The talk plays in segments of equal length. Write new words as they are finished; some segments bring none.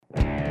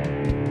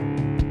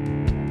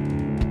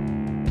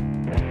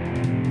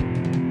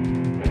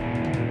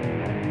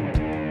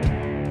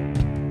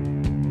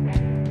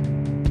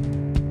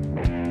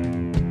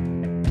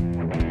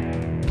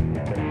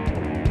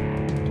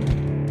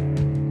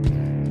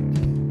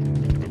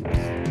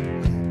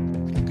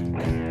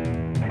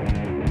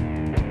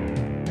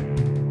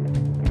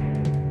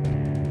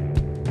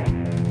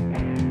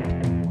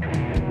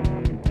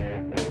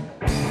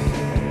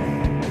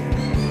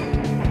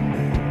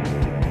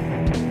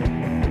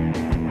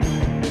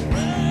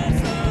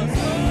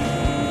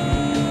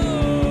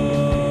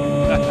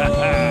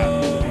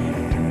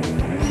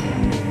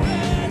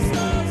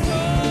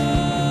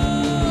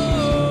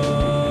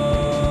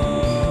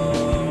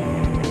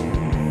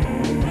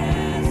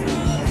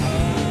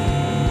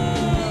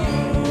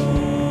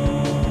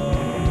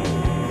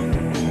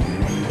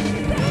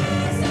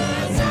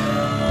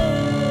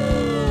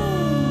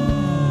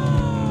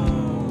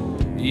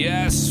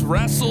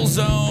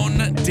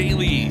WrestleZone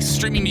Daily,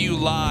 streaming to you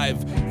live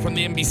from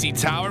the NBC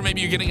Tower. Maybe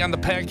you're getting on the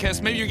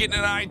podcast. Maybe you're getting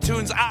it on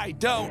iTunes. I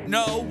don't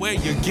know where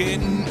you're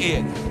getting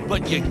it,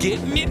 but you're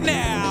getting it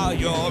now.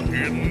 You're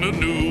getting the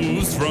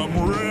news from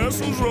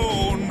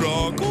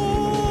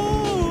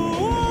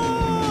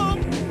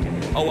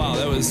WrestleZone.com. Oh, wow,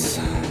 that was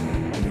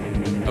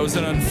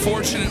an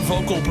unfortunate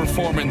vocal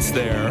performance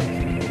there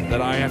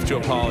that I have to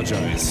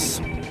apologize.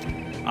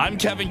 I'm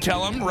Kevin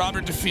Kellum,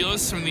 Robert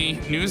DeFelice from the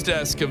news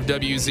desk of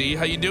WZ.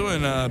 How you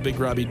doing, Big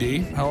Robbie D?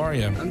 How are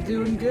you? I'm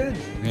doing good.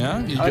 Yeah,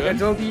 you like good? I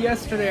told you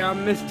yesterday, I'm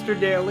Mr.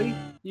 Daly.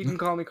 You can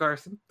call me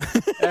Carson.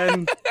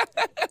 And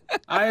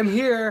I am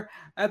here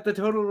at the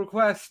total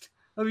request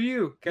of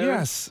you,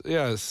 Kevin.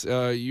 Yes.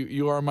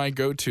 You are my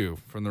go-to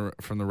from the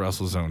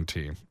WrestleZone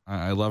team.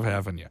 I love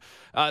having you.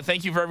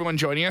 Thank you for everyone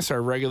joining us,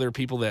 our regular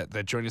people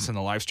that join us in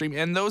the live stream,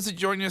 and those that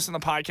join us in the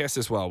podcast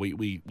as well.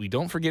 We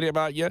don't forget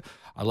about you.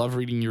 I love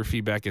reading your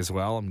feedback as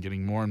well. I'm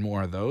getting more and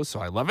more of those, so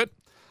I love it.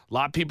 A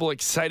lot of people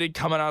excited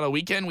coming out of the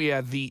weekend. We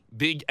had the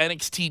big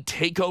NXT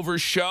TakeOver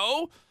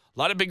show. A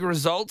lot of big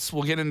results.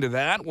 We'll get into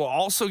that. We'll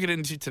also get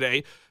into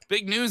today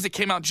big news that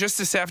came out just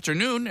this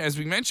afternoon. As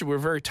we mentioned, we're a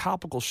very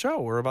topical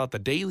show. We're about the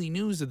daily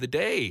news of the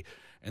day.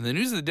 And the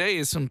news of the day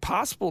is some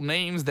possible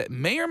names that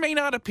may or may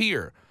not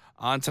appear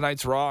on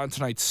tonight's Raw and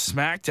tonight's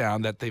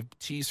SmackDown that they've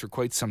teased for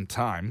quite some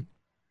time.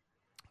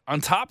 On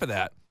top of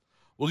that,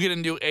 we'll get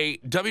into a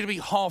WWE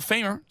Hall of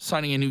Famer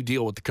signing a new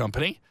deal with the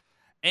company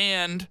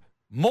and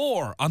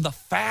more on the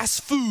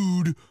fast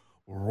food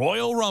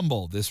Royal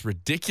Rumble, this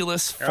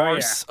ridiculous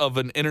farce of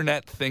an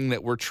internet thing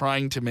that we're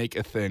trying to make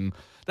a thing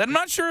that I'm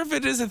not sure if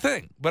it is a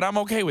thing, but I'm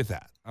okay with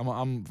that.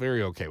 I'm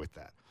very okay with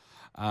that.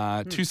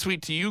 Too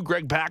Sweet to You,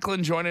 Greg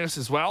Backlund joining us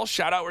as well.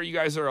 Shout out where you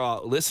guys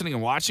are listening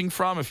and watching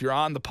from. If you're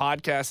on the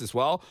podcast as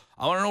well,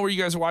 I want to know where you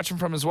guys are watching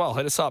from as well.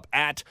 Hit us up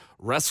at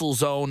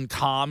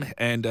WrestleZone.com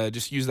and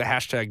just use the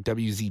hashtag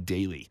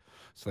WZDaily.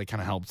 So that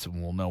kind of helps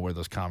and we'll know where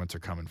those comments are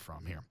coming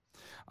from here.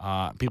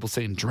 People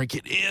saying, drink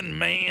it in,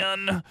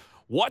 man.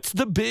 What's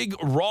the big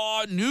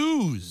Raw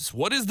news?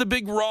 What is the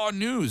big Raw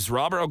news?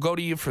 Robert, I'll go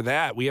to you for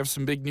that. We have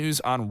some big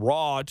news on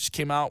Raw. It just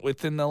came out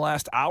within the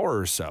last hour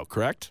or so,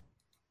 correct?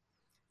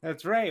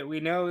 That's right. We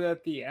know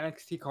that the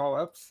NXT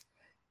call-ups,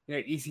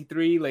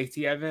 EC3,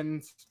 Lacey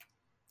Evans,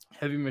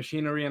 Heavy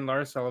Machinery, and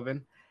Lars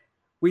Sullivan,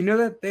 we know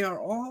that they are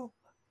all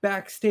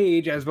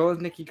backstage, as well as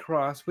Nikki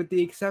Cross, with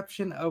the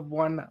exception of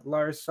one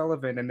Lars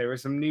Sullivan. And there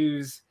was some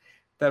news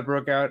that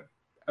broke out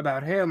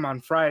about him on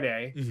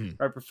Friday,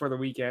 right before the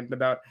weekend,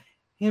 about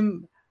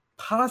him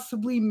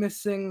possibly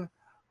missing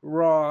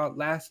Raw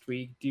last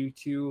week due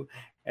to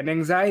an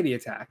anxiety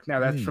attack.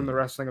 Now, that's from the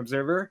Wrestling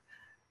Observer.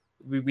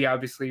 We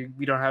obviously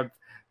don't have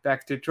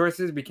backstage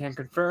sources. We can't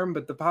confirm,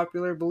 but the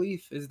popular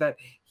belief is that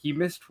he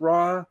missed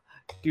Raw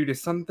due to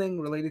something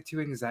related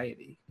to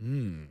anxiety.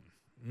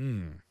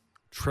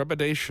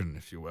 Trepidation,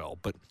 if you will.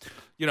 But,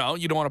 you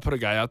don't want to put a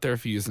guy out there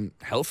if he isn't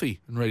healthy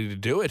and ready to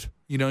do it.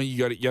 You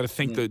got to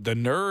think the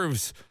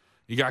nerves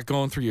you got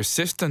going through your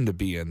system to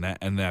be in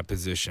that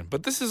position.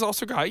 But this is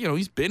also a guy,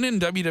 he's been in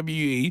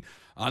WWE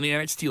on the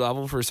NXT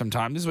level for some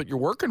time. This is what you're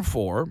working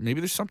for.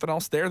 Maybe there's something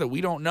else there that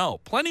we don't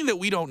know. Plenty that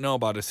we don't know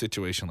about a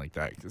situation like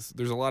that, because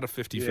there's a lot of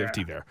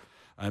 50-50 there.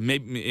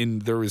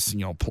 There was,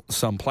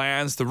 some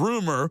plans. The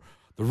rumor,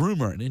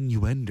 an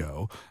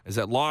innuendo, is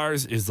that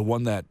Lars is the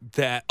one that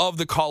of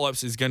the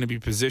call-ups is going to be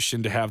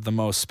positioned to have the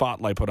most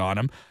spotlight put on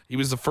him. He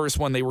was the first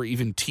one they were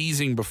even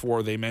teasing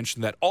before they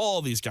mentioned that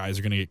all these guys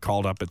are going to get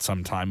called up at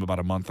some time about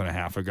a month and a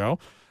half ago,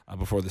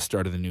 before the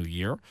start of the new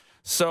year.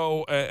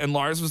 So, and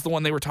Lars was the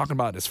one they were talking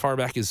about as far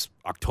back as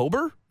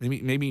October,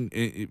 maybe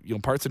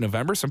parts of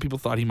November. Some people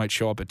thought he might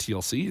show up at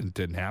TLC, and it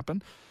didn't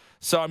happen.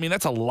 So,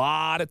 that's a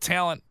lot of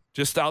talent.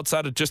 Just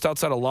outside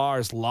of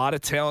Lars, a lot of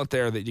talent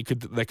there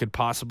that could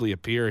possibly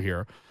appear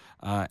here,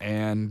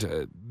 and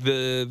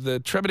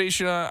the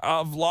trepidation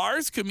of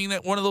Lars could mean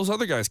that one of those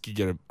other guys could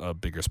get a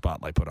bigger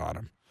spotlight put on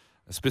him,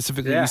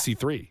 specifically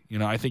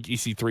EC3. I think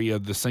EC3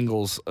 of the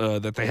singles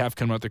that they have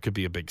coming out there could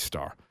be a big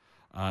star,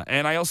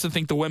 and I also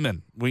think the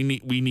women we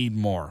need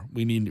more.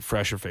 We need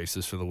fresher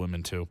faces for the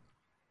women too.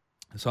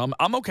 So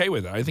I'm okay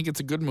with it. I think it's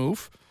a good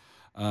move.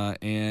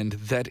 And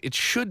that it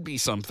should be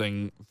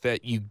something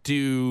that you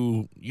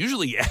do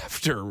usually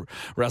after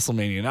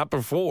WrestleMania, not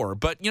before.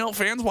 But,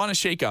 fans want to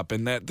shake up,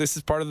 and that this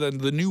is part of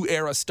the new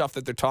era stuff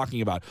that they're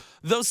talking about.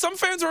 Though some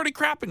fans are already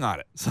crapping on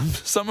it.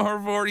 Some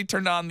have already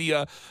turned on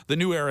the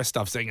new era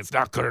stuff, saying it's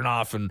not good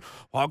enough. And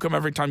how come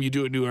every time you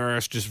do a new era,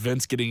 it's just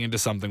Vince getting into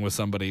something with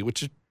somebody,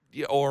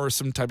 or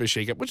some type of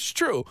shakeup, which is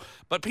true.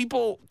 But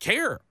people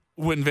care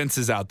when Vince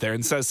is out there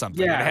and says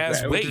something. Yeah, it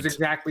has weight. Which is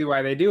exactly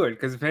why they do it,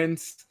 because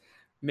Vince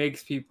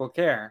makes people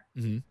care.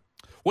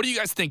 What do you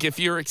guys think? If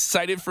you're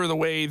excited for the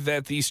way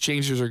that these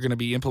changes are going to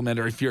be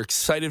implemented, or if you're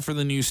excited for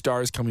the new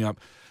stars coming up,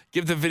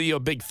 give the video a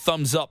big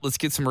thumbs up. Let's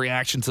get some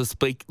reactions. Let's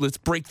break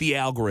the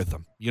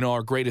algorithm.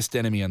 Our greatest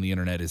enemy on the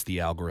internet is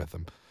the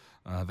algorithm.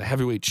 The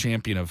heavyweight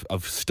champion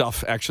of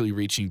stuff actually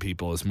reaching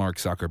people is Mark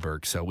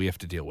Zuckerberg, so we have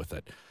to deal with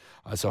it.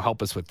 So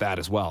help us with that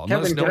as well. And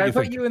let us Kevin, know can what I you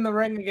put think. you in the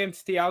ring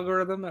against the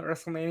algorithm at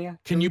WrestleMania?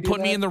 Can you we do put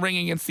me that? in the ring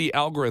against the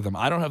algorithm?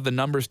 I don't have the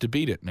numbers to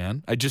beat it,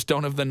 man. I just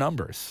don't have the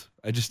numbers.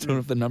 I just don't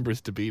have the numbers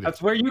to beat it.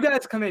 That's where you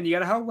guys come in. You got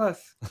to help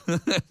us.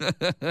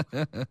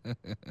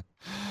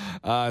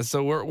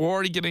 So we're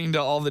already getting into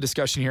all the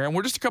discussion here, and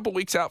we're just a couple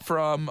weeks out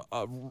from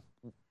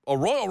a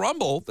Royal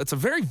Rumble. That's a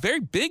very, very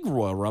big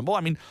Royal Rumble.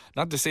 I mean,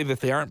 not to say that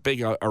they aren't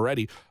big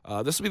already.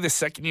 This will be the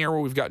second year where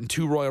we've gotten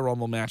 2 Royal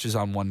Rumble matches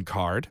on one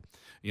card.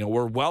 You know,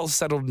 we're well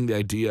settled in the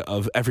idea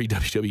of every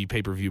WWE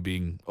pay-per-view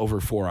being over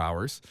 4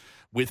 hours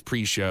with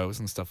pre-shows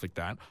and stuff like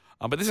that.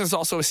 But this is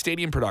also a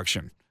stadium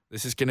production.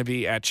 This is going to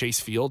be at Chase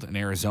Field in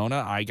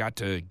Arizona. I got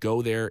to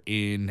go there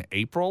in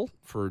April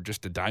for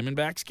just a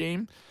Diamondbacks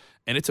game,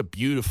 and it's a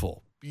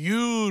beautiful,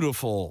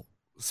 beautiful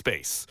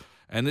space.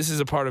 And this is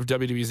a part of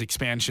WWE's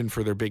expansion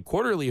for their big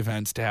quarterly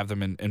events to have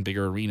them in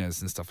bigger arenas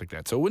and stuff like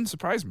that. So it wouldn't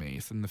surprise me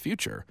if in the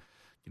future,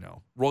 you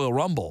know, Royal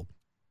Rumble,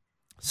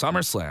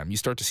 SummerSlam, you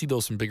start to see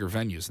those in bigger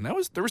venues. And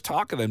there was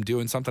talk of them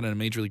doing something in a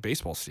Major League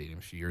Baseball stadium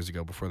a few years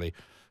ago before they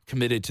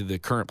committed to the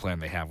current plan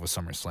they have with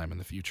SummerSlam in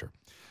the future.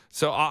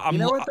 So you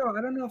know what, though?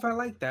 I don't know if I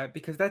like that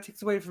because that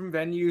takes away from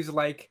venues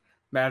like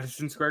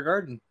Madison Square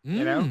Garden,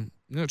 you know?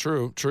 Yeah,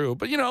 true.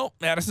 But, you know,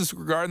 Madison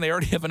Square Garden, they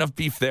already have enough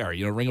beef there.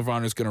 You know, Ring of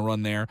Honor is going to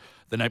run there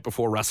the night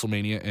before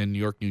WrestleMania in New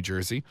York, New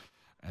Jersey,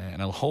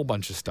 and a whole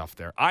bunch of stuff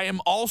there. I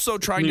am also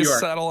trying to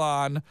settle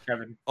on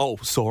Kevin. Oh,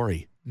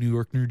 sorry. New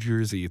York, New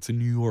Jersey. It's in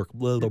New York,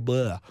 blah, blah,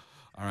 blah.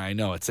 All right,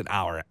 no, it's an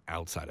hour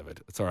outside of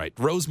it. It's all right.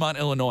 Rosemont,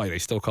 Illinois. They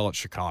still call it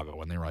Chicago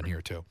when they run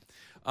here, too.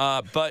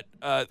 But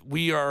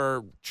we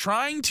are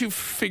trying to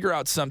figure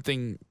out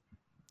something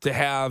to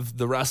have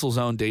the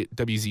WrestleZone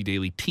WZ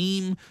Daily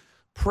team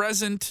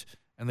present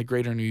in the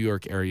greater New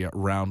York area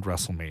around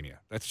WrestleMania.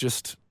 That's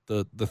just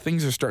the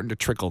things are starting to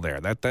trickle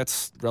there.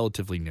 That's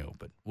relatively new,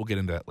 but we'll get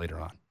into that later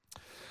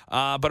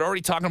on. But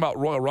already talking about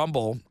Royal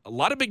Rumble, a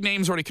lot of big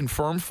names already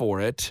confirmed for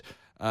it.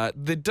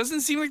 There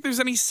doesn't seem like there's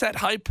any set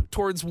hype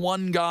towards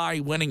one guy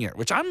winning it,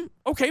 which I'm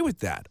okay with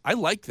that. I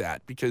like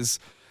that because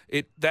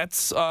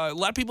that's a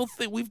lot of people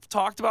think we've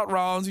talked about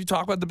rounds, we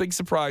talk about the big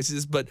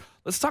surprises, but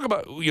let's talk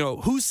about, you know,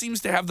 who seems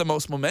to have the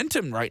most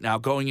momentum right now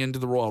going into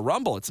the Royal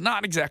Rumble. It's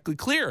not exactly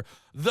clear,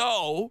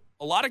 though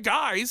a lot of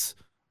guys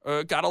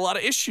got a lot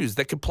of issues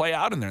that could play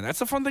out in there. That's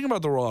the fun thing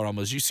about the Royal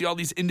Rumble is you see all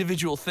these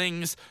individual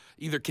things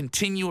either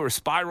continue or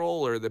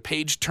spiral or the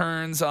page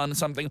turns on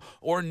something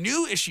or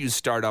new issues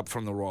start up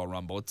from the Royal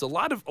Rumble. It's a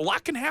lot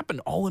can happen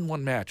all in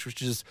one match,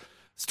 which is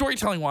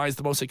storytelling-wise,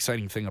 the most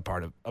exciting thing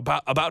about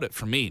it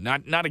for me.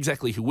 Not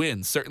exactly who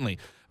wins, certainly,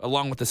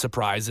 along with the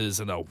surprises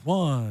and the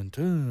 1,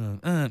 2,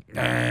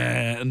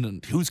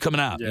 and who's coming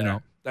out. Yeah. You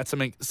know, that's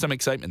some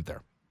excitement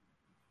there.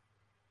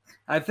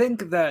 I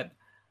think that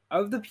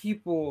of the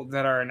people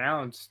that are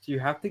announced, you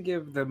have to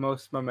give the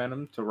most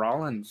momentum to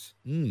Rollins.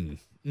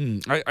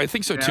 I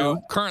think so, too.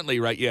 Currently,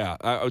 right, yeah,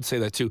 I would say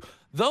that, too.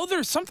 Though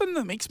there's something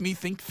that makes me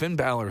think Finn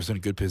Balor is in a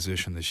good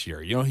position this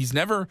year. You know, he's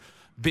never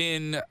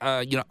been,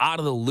 out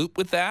of the loop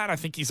with that. I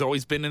think he's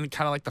always been in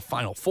kind of like the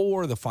Final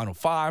 4, the Final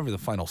 5, or the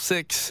Final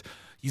 6.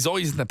 He's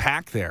always in the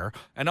pack there.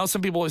 I know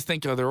some people always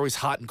think, they're always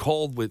hot and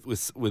cold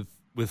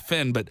with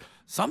Finn, but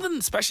something,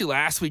 especially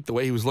last week, the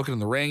way he was looking in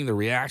the ring, the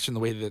reaction, the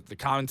way that the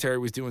commentary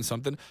was doing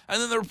something.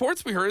 And then the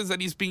reports we heard is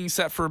that he's being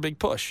set for a big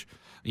push.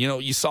 You know,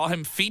 you saw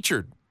him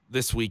featured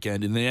this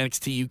weekend in the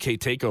NXT UK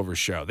TakeOver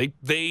show.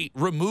 They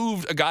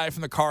removed a guy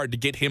from the card to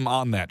get him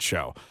on that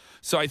show.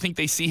 So I think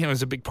they see him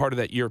as a big part of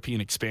that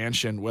European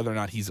expansion, whether or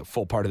not he's a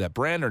full part of that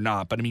brand or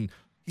not. But, I mean,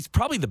 he's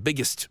probably the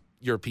biggest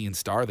European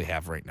star they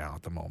have right now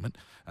at the moment.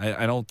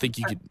 I don't think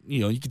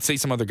you could say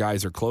some other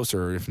guys are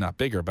closer, if not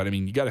bigger. But, I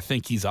mean, you got to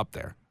think he's up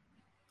there.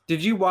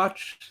 Did you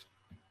watch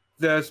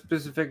the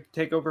specific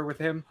TakeOver with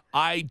him?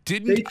 I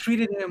didn't. They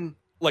treated him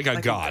like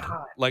a god.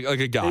 Like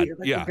a god.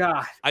 Yeah. A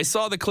god. I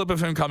saw the clip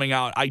of him coming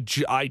out. I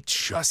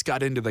just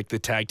got into like the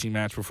tag team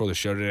match before the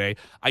show today.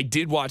 I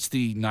did watch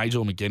the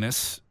Nigel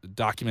McGuinness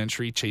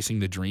documentary, Chasing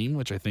the Dream,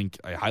 which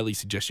I highly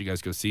suggest you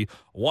guys go see.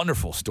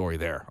 Wonderful story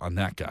there on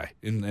that guy.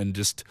 And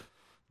just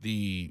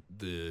the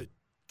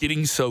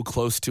getting so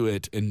close to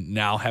it and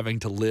now having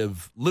to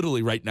live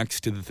literally right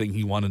next to the thing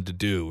he wanted to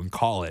do and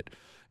call it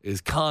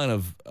is kind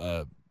of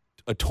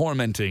a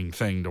tormenting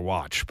thing to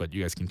watch. But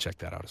you guys can check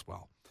that out as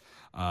well.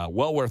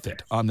 Well worth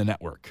it on the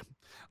network.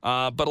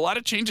 But a lot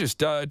of changes.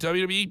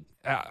 WWE,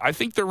 I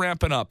think they're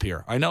ramping up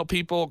here. I know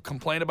people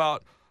complain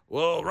about,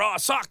 well, Raw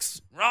sucks.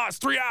 Raw is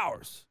 3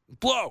 hours. It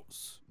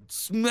blows.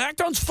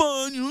 SmackDown's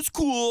fun. It's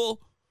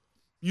cool.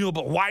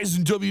 But why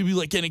isn't WWE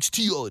like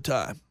NXT all the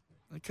time?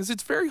 Because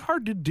it's very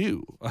hard to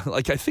do.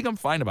 I think I'm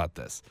fine about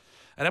this.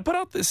 And I put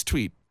out this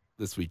tweet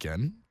this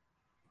weekend,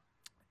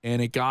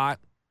 and it got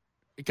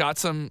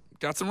some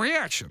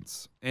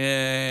reactions,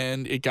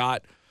 and it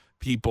got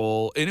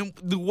people, and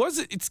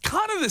it's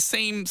kind of the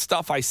same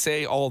stuff I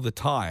say all the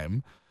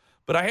time,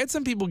 but I had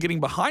some people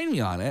getting behind me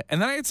on it,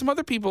 and then I had some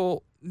other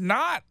people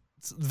not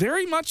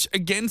very much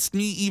against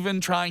me even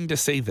trying to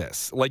say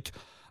this. Like,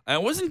 I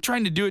wasn't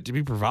trying to do it to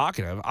be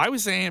provocative. I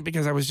was saying it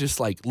because I was just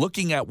like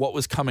looking at what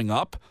was coming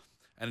up,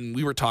 And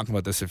we were talking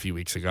about this a few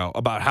weeks ago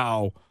about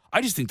how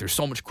I just think there's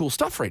so much cool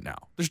stuff right now.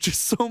 There's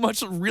just so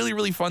much really,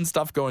 really fun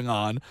stuff going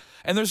on.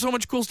 And there's so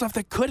much cool stuff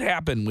that could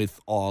happen with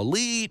All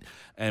Elite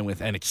and with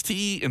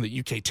NXT and the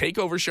UK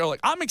TakeOver show. Like,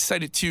 I'm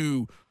excited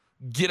to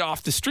get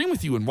off the stream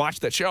with you and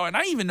watch that show. And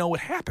I even know what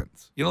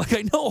happens. You know, like,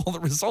 I know all the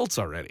results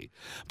already.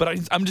 But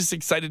I'm just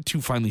excited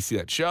to finally see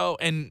that show.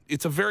 And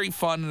it's a very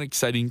fun and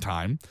exciting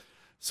time.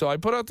 So I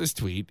put out this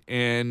tweet,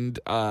 and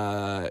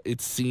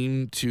it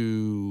seemed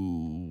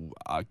to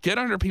get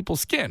under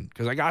people's skin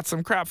because I got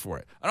some crap for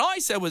it. And all I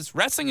said was,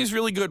 wrestling is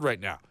really good right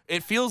now.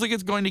 It feels like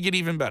it's going to get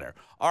even better.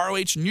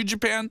 ROH New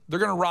Japan, they're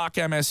going to rock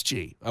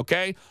MSG,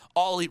 okay?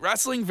 All Elite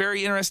Wrestling,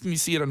 very interesting to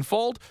see it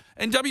unfold.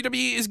 And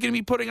WWE is going to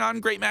be putting on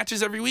great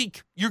matches every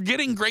week. You're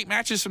getting great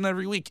matches from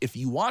every week. If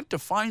you want to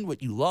find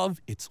what you love,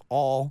 it's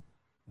all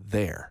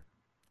there.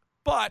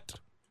 But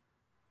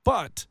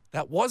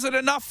that wasn't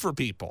enough for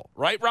people,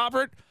 right,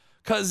 Robert?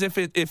 Because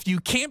if you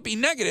can't be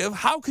negative,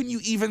 how can you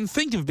even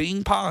think of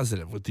being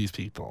positive with these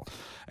people?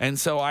 And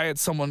so I had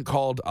someone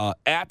called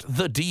at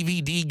the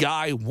DVD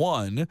Guy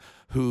 1,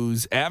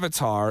 whose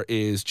avatar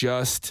is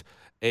just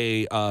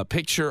a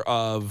picture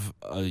of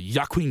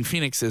Joaquin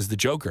Phoenix as the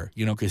Joker,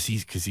 you know, because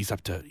he's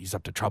up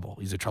to trouble.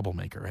 He's a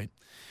troublemaker, right?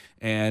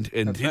 And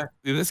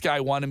this guy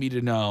wanted me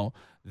to know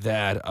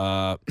that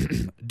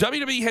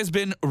WWE has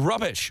been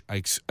rubbish.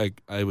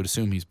 I would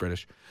assume he's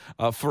British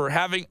for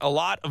having a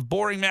lot of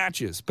boring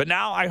matches. But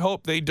now I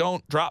hope they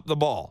don't drop the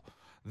ball.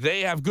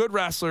 They have good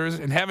wrestlers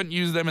and haven't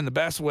used them in the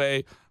best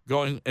way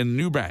going in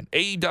new brand.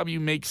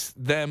 AEW makes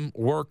them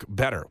work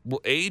better.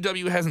 Well,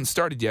 AEW hasn't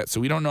started yet,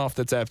 so we don't know if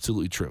that's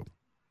absolutely true.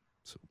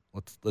 So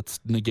let's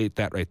negate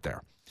that right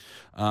there.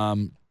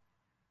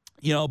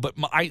 You know, but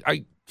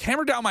I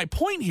hammer down my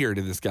point here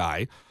to this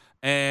guy,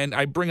 and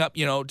I bring up,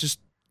 you know, just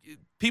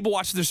people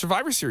watched the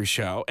Survivor Series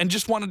show and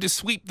just wanted to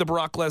sweep the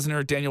Brock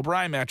Lesnar-Daniel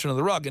Bryan match under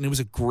the rug, and it was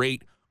a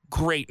great,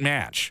 great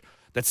match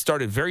that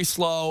started very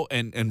slow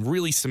and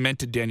really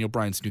cemented Daniel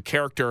Bryan's new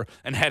character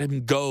and had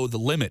him go the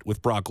limit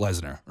with Brock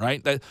Lesnar,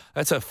 right?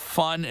 That's a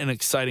fun and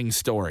exciting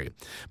story.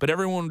 But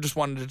everyone just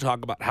wanted to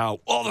talk about how,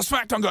 the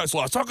SmackDown guys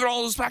lost. Talk about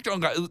all the SmackDown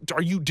guys.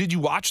 Did you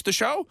watch the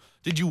show?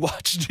 Did you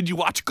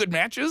watch good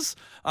matches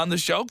on the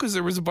show? Because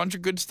there was a bunch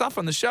of good stuff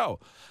on the show.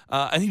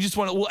 And he just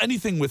wanted,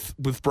 anything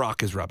with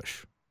Brock is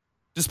rubbish,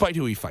 despite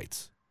who he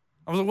fights.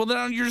 I was like,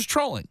 then you're just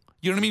trolling.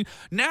 You know what I mean?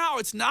 Now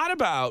it's not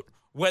about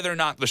whether or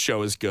not the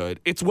show is good.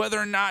 It's whether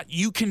or not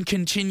you can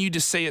continue to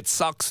say it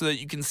sucks so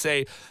that you can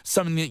say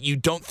something that you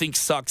don't think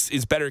sucks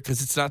is better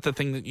because it's not the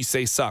thing that you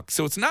say sucks.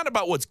 So it's not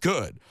about what's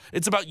good.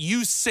 It's about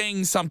you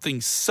saying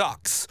something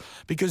sucks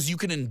because you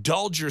can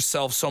indulge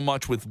yourself so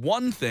much with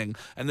one thing,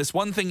 and this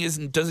one thing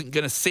doesn't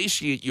going to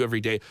satiate you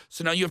every day.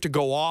 So now you have to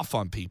go off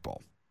on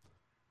people.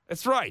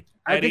 That's right.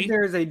 Eddie, I think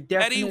there's a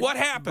definite Eddie, what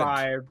happened?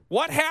 vibe.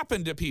 What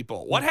happened to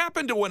people? What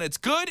happened to when it's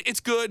good, it's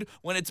good.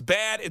 When it's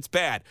bad, it's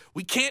bad.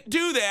 We can't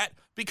do that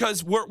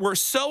because we're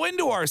so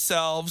into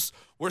ourselves.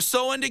 We're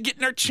so into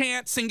getting our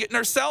chance and getting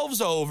ourselves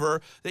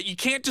over that you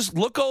can't just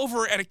look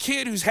over at a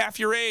kid who's half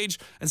your age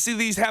and see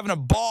that he's having a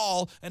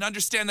ball and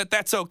understand that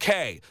that's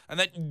okay. And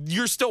that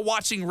you're still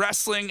watching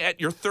wrestling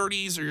at your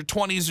 30s or your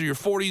 20s or your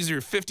 40s or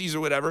your 50s or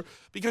whatever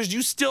because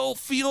you still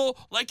feel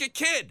like a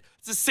kid.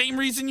 It's the same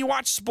reason you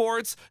watch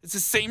sports. It's the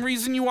same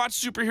reason you watch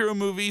superhero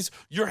movies.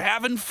 You're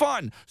having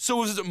fun.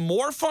 So is it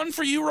more fun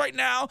for you right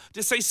now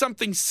to say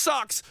something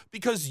sucks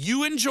because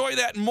you enjoy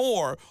that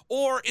more?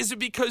 Or is it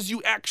because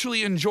you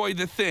actually enjoy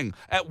the thing?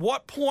 At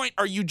what point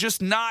are you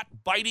just not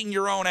biting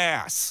your own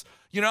ass?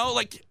 You know,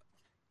 like,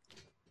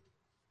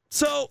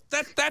 so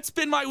that's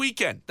been my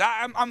weekend.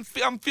 I'm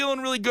feeling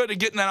really good at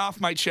getting that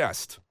off my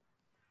chest.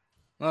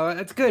 Well,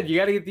 that's good. You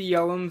got to get the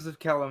Yellums of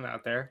Kellum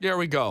out there. There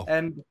we go.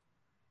 And,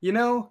 you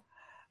know,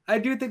 I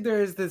do think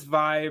there is this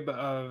vibe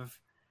of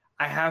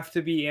I have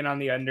to be in on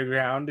the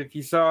underground. If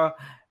you saw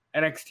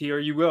NXT, or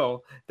you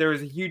will, there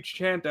was a huge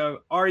chant of,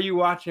 "Are you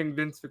watching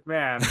Vince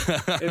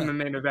McMahon?" in the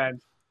main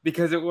event,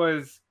 because it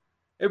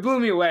blew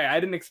me away. I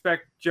didn't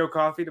expect Joe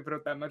Coffey to put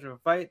up that much of a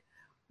fight.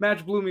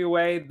 Match blew me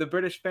away. The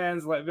British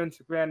fans let Vince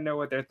McMahon know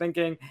what they're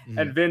thinking. Mm-hmm.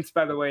 And Vince,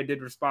 by the way,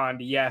 did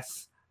respond,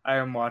 "Yes, I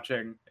am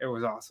watching. It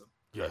was awesome."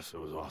 Yes, it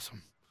was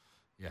awesome.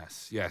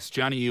 Yes.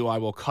 Johnny U, I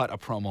will cut a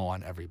promo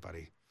on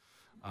everybody.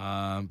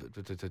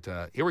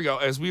 Here we go.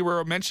 As we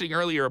were mentioning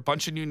earlier, a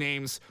bunch of new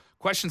names.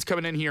 Questions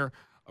coming in here.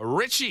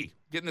 Richie,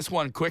 getting this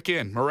one quick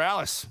in.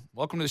 Morales,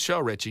 welcome to the show,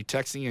 Richie.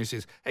 Texting you, he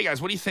says, "Hey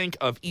guys, what do you think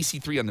of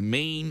EC3 on the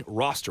main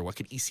roster? What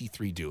could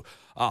EC3 do?"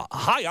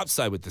 High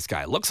upside with this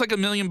guy. Looks like $1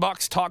 million,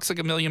 talks like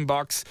 $1 million.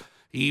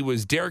 He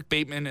was Derek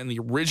Bateman in the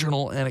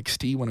original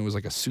NXT when it was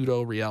like a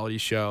pseudo reality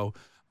show.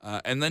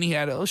 And then he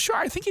had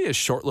I think he did a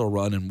short little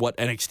run in what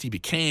NXT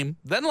became,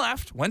 then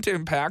left, went to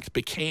Impact,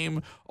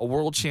 became a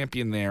world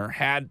champion there,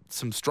 had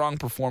some strong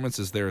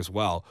performances there as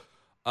well.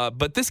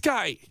 But this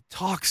guy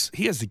talks,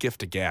 he has the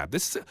gift of gab.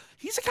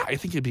 He's a guy I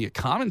think he'd be a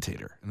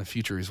commentator in the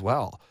future as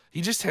well.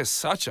 He just has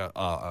such an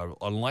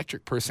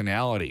electric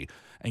personality.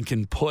 and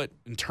can put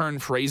and turn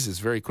phrases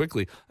very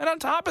quickly. And on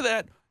top of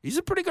that, he's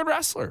a pretty good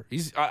wrestler.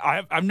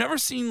 I've never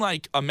seen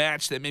like a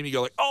match that made me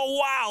go like, oh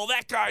wow,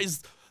 that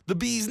guy's the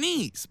bee's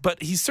knees.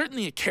 But he's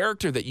certainly a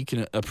character that you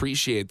can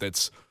appreciate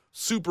that's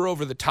super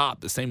over the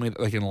top, the same way that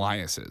like an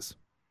Elias is.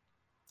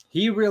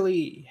 He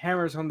really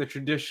hammers home the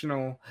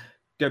traditional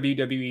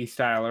WWE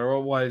style, or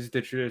what was the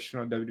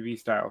traditional WWE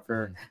style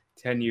for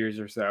 10 years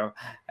or so.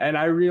 And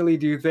I really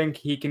do think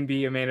he can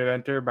be a main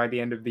eventer by the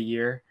end of the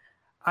year.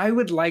 I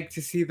would like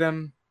to see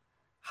them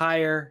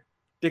hire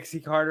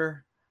Dixie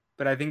Carter,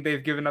 but I think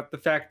they've given up the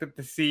fact that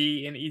the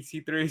C in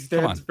EC3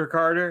 stands for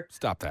Carter.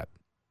 Stop that,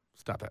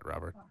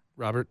 Robert.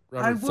 Robert,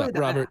 stop.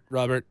 Robert,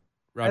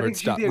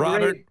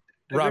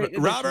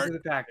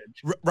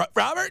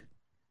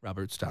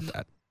 stop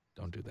that.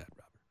 Don't do that,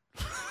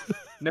 Robert.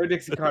 No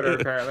Dixie Carter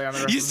apparently on the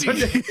rest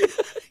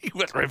He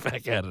went right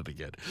back at it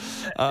again.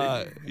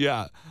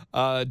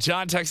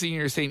 John texting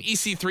here saying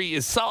EC3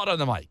 is solid on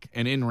the mic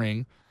and in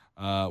ring.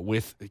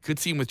 Could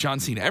see him with John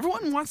Cena.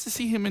 Everyone wants to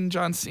see him and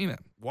John Cena.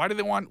 Why do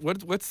they want?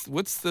 What's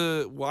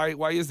the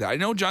why is that? I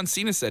know John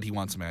Cena said he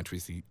wants a match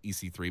with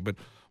EC3, but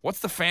what's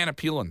the fan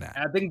appeal in that?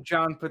 I think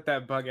John put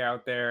that bug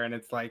out there, and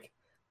it's like,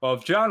 well,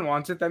 if John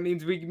wants it, that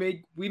means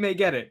we may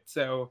get it.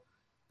 So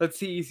let's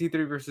see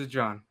EC3 versus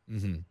John.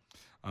 Mm-hmm.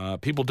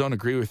 People don't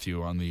agree with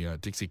you on the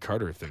Dixie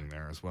Carter thing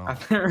there as well.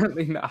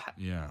 Apparently not.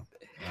 Yeah.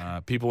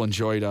 People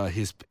enjoyed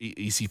his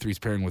EC3's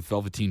pairing with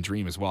Velveteen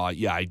Dream as well.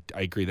 I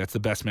agree. That's the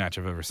best match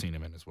I've ever seen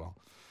him in as well.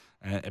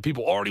 And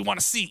people already want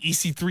to see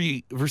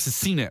EC3 versus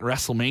Cena at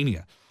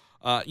WrestleMania.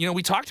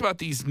 We talked about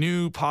these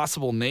new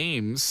possible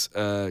names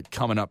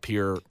coming up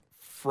here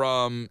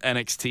from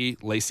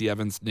NXT: Lacey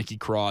Evans, Nikki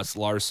Cross,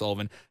 Lars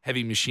Sullivan,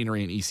 Heavy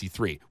Machinery, and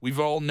EC3. We've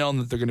all known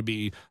that they're going to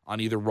be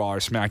on either Raw or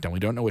SmackDown. We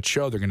don't know what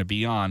show they're going to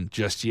be on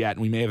just yet,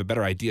 and we may have a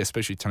better idea,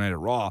 especially tonight at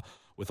Raw,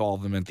 with all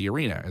of them at the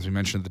arena, as we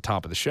mentioned at the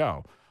top of the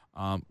show.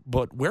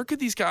 But where could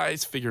these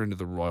guys figure into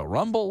the Royal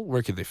Rumble?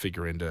 Where could they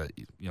figure into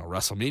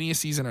WrestleMania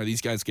season? Are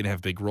these guys going to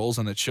have big roles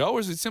on that show, or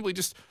is it simply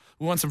just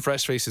we want some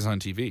fresh faces on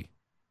TV?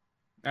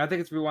 I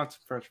think we want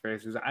some fresh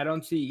faces. I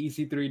don't see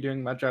EC3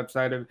 doing much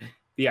outside of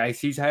the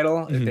IC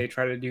title. If they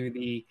try to do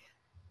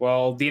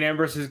Dean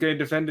Ambrose is going to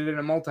defend it in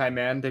a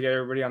multi-man to get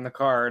everybody on the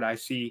card. I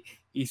see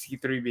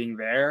EC3 being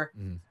there.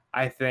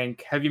 I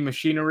think Heavy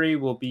Machinery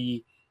will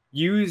be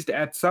used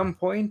at some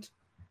point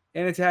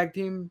in a tag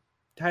team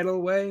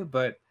title way,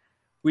 but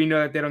we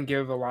know that they don't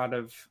give a lot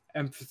of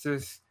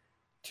emphasis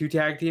to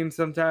tag teams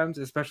sometimes,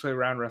 especially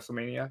around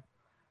WrestleMania.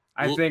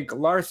 I think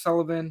Lars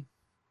Sullivan,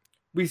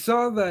 we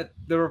saw that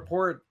the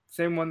report,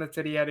 same one that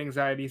said he had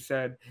anxiety,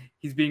 said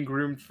he's being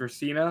groomed for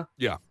Cena.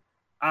 Yeah.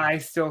 I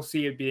still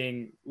see it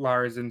being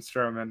Lars and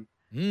Strowman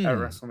at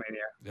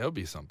WrestleMania. That would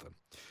be something.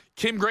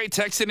 Kim Gray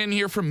texting in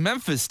here from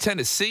Memphis,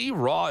 Tennessee.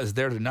 Raw is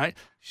there tonight.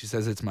 She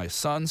says, it's my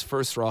son's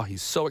first Raw.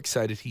 He's so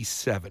excited. He's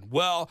 7.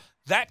 Well,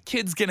 that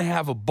kid's going to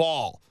have a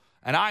ball,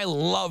 and I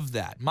love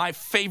that. My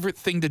favorite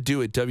thing to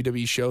do at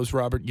WWE shows,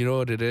 Robert, you know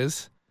what it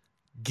is?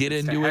 Get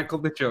into it. Heckle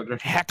the children.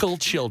 Heckle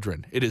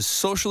children. It is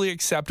socially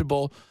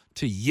acceptable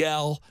to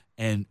yell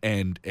and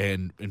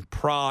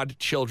prod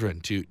children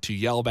to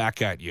yell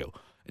back at you.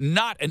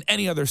 Not in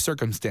any other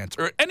circumstance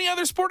or any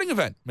other sporting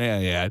event,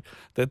 may I add,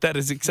 that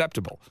is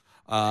acceptable.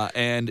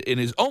 And it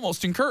is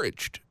almost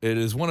encouraged. It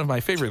is one of my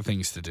favorite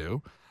things to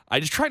do. I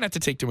just try not to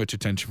take too much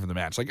attention from the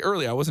match. Like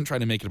earlier, I wasn't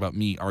trying to make it about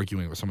me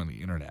arguing with someone on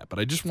the internet, but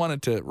I just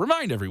wanted to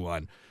remind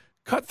everyone,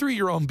 cut through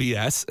your own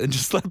BS and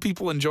just let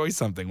people enjoy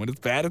something. When it's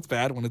bad, it's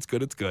bad. When it's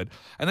good, it's good.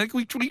 And I think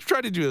we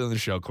try to do it on the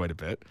show quite a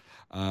bit.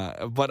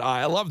 But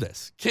I love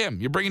this.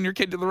 Kim, you're bringing your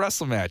kid to the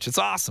wrestling match. It's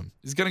awesome.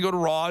 He's going to go to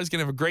Raw. He's going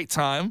to have a great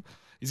time.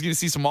 He's going to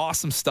see some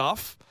awesome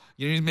stuff.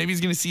 Maybe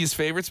he's going to see his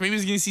favorites. Maybe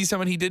he's going to see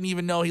someone he didn't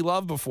even know he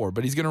loved before,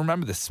 but he's going to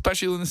remember this,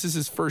 especially when this is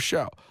his first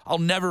show. I'll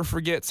never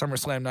forget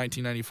SummerSlam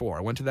 1994.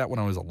 I went to that when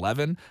I was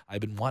 11.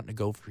 I've been wanting to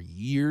go for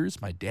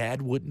years. My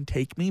dad wouldn't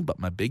take me, but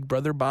my big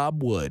brother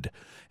Bob would.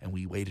 And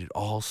we waited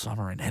all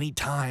summer, and any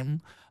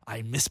time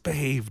I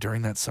misbehaved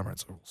during that summer,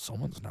 it's,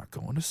 someone's not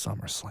going to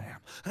SummerSlam.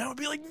 And I would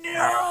be like,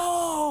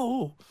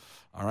 no!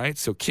 All right,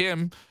 so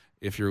Kim,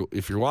 if you're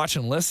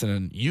watching and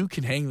listening, you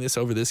can hang this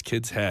over this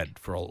kid's head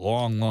for a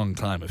long, long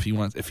time. If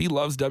he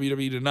loves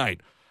WWE tonight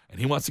and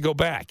he wants to go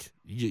back,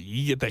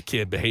 you get that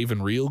kid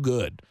behaving real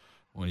good.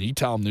 When you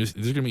tell him there's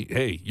going to be,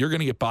 hey, you're going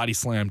to get body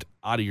slammed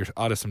out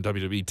of some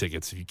WWE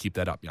tickets if you keep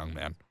that up, young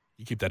man.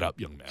 You keep that up,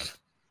 young man.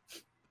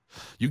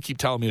 You keep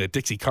telling me that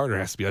Dixie Carter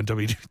has to be on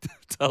WWE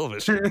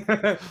television.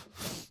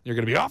 You're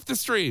going to be off the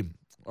stream.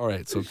 All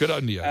right, so good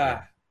on you.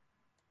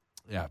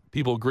 Yeah,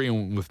 people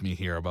agreeing with me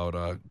here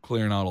about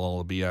clearing out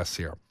all the BS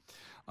here.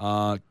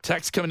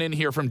 Text coming in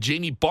here from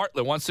Jamie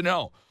Bartlett wants to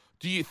know,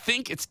 do you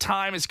think its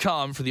time has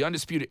come for the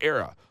Undisputed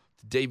Era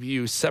to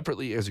debut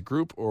separately as a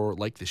group or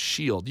like the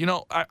Shield?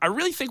 I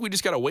really think we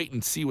just got to wait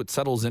and see what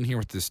settles in here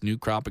with this new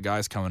crop of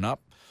guys coming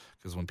up,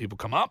 because when people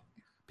come up,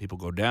 people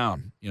go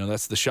down.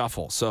 That's the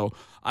shuffle. So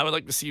I would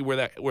like to see where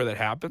that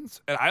happens.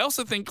 And I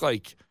also think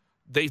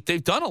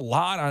they've done a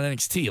lot on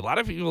NXT. A lot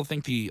of people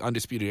think the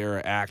Undisputed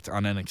Era act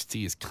on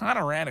NXT has kind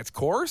of ran its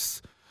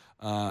course.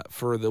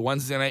 for the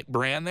Wednesday night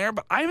brand there,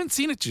 but I haven't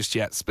seen it just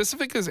yet.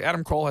 Specific because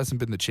Adam Cole hasn't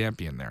been the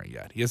champion there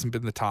yet. He hasn't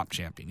been the top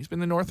champion. He's been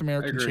the North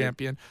American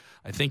champion.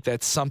 I think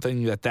that's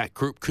something that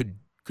group could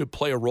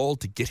play a role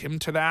to get him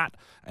to that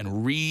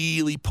and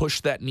really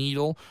push that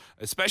needle,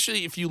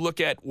 especially if you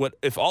look at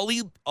if All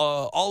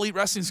Elite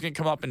Wrestling is going to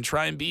come up and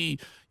try and be,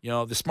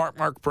 the Smart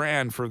Mark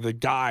brand for the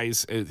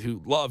guys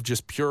who love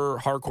just pure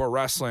hardcore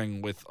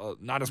wrestling with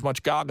not as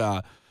much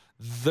gaga.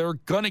 They're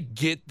going to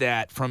get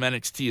that from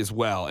NXT as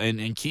well,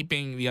 and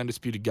keeping the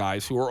Undisputed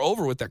guys who are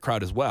over with that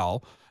crowd as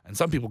well. And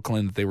some people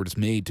claim that they were just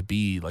made to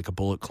be like a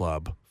Bullet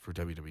Club for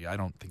WWE. I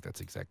don't think that's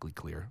exactly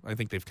clear. I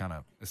think they've kind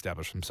of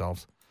established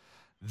themselves.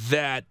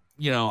 That,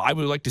 I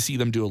would like to see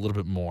them do a little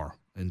bit more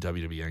in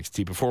WWE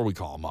NXT before we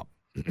call them up.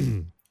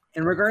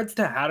 In regards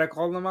to how to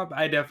call them up,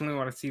 I definitely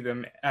want to see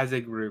them as a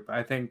group.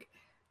 I think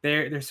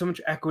there's so much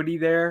equity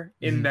there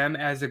in them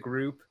as a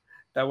group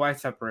that why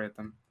separate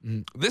them?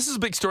 This is a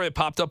big story that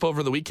popped up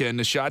over the weekend.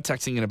 Nishad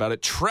texting in about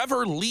it.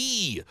 Trevor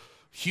Lee,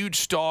 huge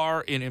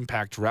star in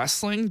Impact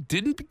Wrestling,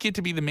 didn't get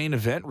to be the main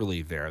event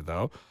really there,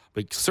 though,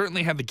 but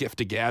certainly had the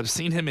gift of gab.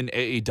 Seen him in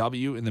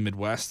AEW in the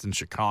Midwest in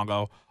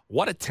Chicago.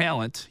 What a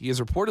talent. He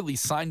has reportedly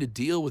signed a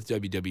deal with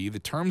WWE. The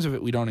terms of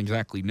it we don't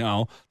exactly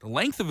know. The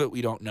length of it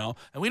we don't know.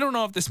 And we don't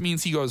know if this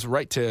means he goes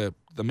right to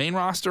the main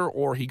roster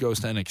or he goes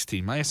to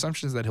NXT. My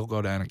assumption is that he'll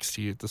go to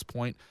NXT at this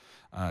point.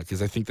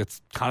 Because I think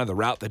that's kind of the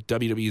route that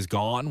WWE has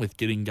gone with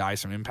getting guys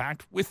from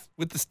Impact, with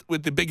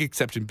the big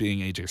exception being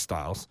AJ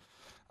Styles,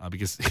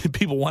 because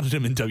people wanted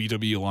him in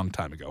WWE a long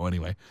time ago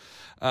anyway.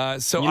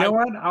 So you know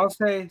what? I'll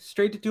say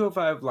straight to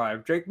 205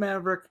 Live. Drake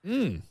Maverick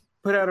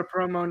put out a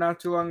promo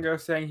not too long ago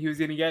saying he was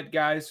going to get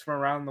guys from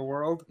around the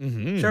world.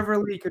 Trevor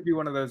Lee could be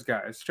one of those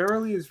guys. Trevor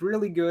Lee is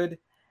really good,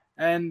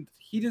 and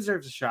he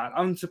deserves a shot.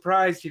 I'm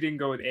surprised he didn't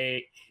go with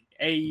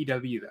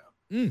AEW,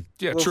 though.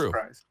 Yeah, true.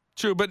 Surprised.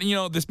 True, but,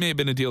 this may have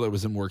been a deal that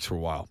was in works for a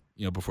while,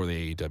 before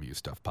the AEW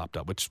stuff popped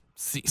up, which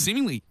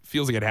seemingly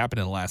feels like it happened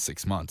in the last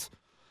 6 months.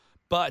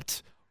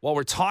 But while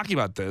we're talking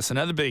about this,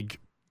 another big,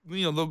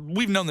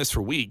 we've known this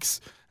for weeks,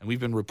 and we've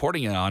been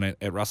reporting on it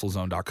at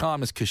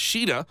WrestleZone.com, is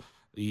Kushida,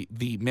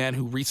 the man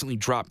who recently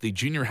dropped the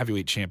Junior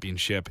Heavyweight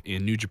Championship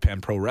in New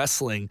Japan Pro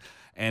Wrestling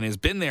and has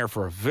been there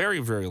for a very,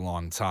 very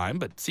long time,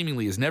 but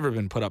seemingly has never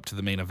been put up to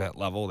the main event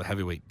level, the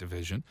heavyweight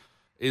division,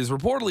 is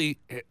reportedly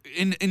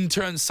in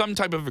turn some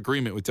type of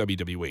agreement with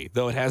WWE,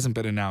 though it hasn't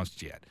been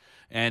announced yet.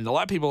 And a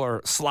lot of people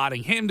are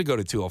slotting him to go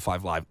to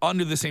 205 Live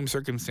under the same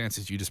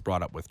circumstances you just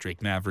brought up with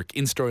Drake Maverick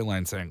in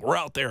storyline saying, we're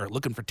out there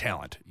looking for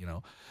talent,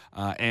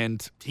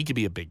 and he could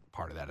be a big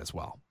part of that as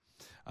well.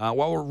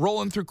 While we're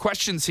rolling through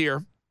questions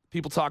here,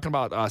 people talking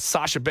about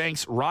Sasha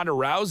Banks, Ronda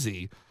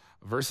Rousey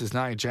versus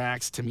Nia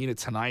Jax, Tamina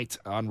tonight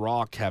on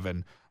Raw,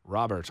 Kevin.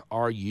 Robert,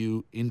 are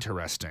you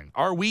interesting?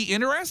 Are we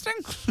interesting?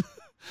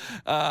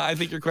 I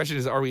think your question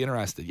is, are we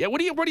interested? Yeah, what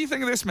do you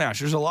think of this match?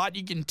 There's a lot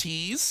you can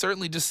tease.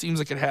 Certainly just seems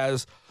like it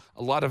has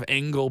a lot of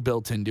angle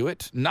built into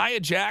it.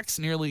 Nia Jax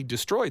nearly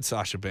destroyed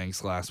Sasha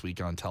Banks last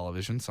week on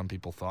television, some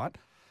people thought,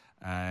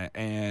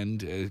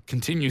 and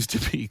continues to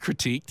be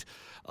critiqued,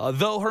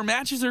 though her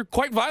matches are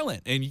quite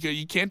violent, and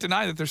you can't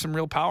deny that there's some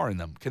real power in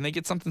them. Can they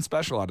get something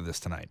special out of this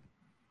tonight?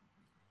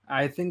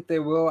 I think they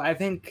will. I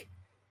think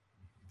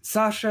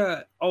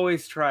Sasha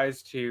always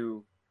tries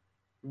to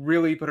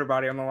really put her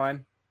body on the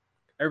line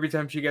every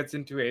time she gets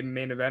into a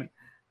main event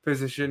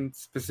position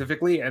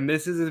specifically, and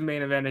this is as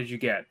main event as you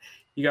get.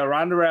 You got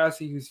Ronda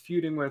Rousey, who's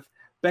feuding with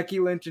Becky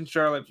Lynch and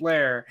Charlotte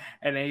Flair,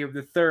 and you have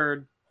the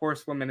third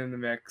horsewoman in the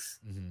mix.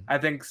 I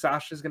think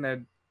Sasha's going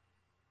to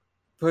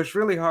push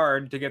really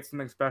hard to get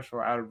something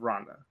special out of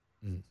Ronda.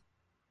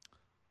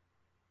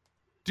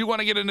 Do want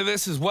to get into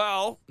this as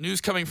well. News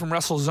coming from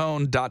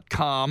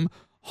WrestleZone.com.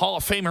 Hall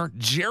of Famer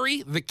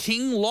Jerry the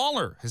King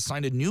Lawler has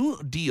signed a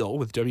new deal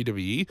with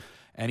WWE,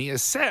 and he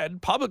has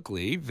said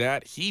publicly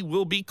that he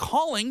will be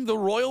calling the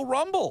Royal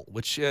Rumble,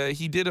 which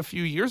he did a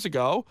few years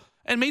ago,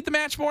 and made the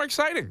match more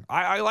exciting.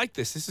 I like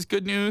this. This is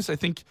good news. I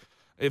think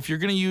if you're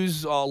going to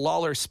use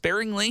Lawler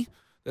sparingly,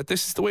 that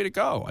this is the way to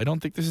go. I don't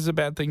think this is a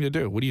bad thing to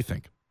do. What do you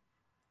think?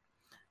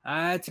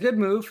 It's a good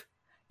move.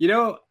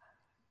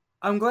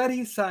 I'm glad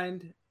he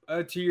signed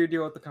a 2-year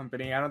deal with the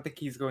company. I don't think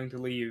he's going to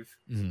leave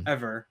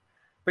ever.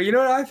 But you know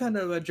what I found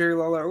out about Jerry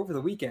Lawler over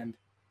the weekend?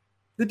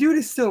 The dude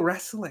is still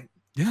wrestling.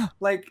 Yeah.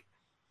 Like,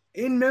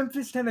 in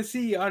Memphis,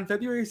 Tennessee, on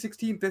February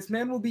 16th, this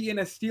man will be in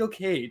a steel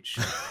cage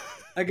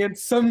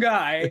against some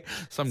guy.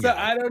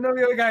 I don't know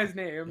the other guy's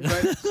name,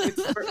 but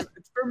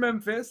it's for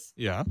Memphis.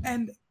 Yeah.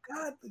 And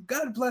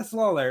God bless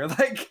Lawler.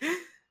 Like,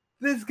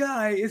 this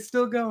guy is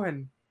still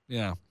going.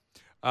 Yeah.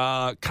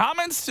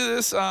 Comments to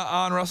this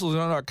on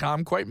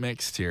WrestleZone.com quite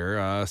mixed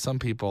here. Some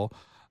people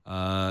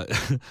are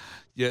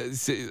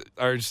just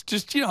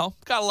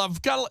gotta love.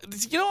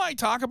 I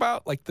talk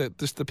about like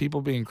the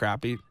people being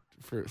crappy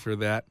for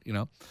that,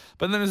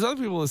 But then there's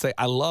other people that say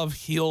I love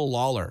heel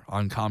Lawler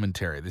on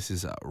commentary. This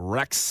is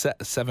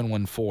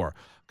Rex714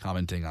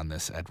 commenting on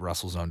this at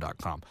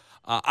WrestleZone.com.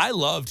 I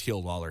loved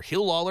heel Lawler.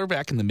 Heel Lawler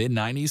back in the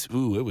mid-'90s.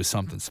 Ooh, it was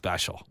something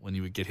special when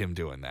you would get him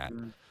doing that.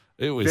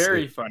 It was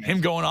very funny. Him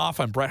going off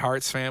on Bret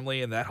Hart's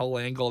family and that whole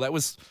angle. That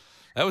was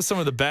some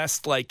of the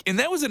best. And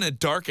that was in a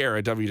dark era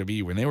of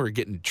WWE when they were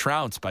getting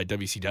trounced by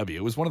WCW.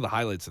 It was one of the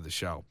highlights of the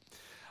show.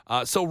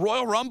 So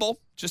Royal Rumble,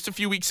 just a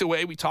few weeks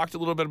away. We talked a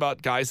little bit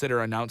about guys that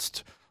are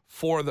announced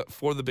for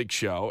the big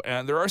show,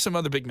 and there are some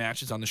other big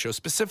matches on the show.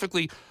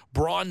 Specifically,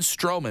 Braun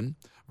Strowman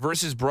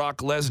versus Brock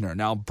Lesnar.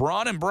 Now,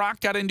 Braun and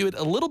Brock got into it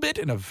a little bit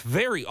in a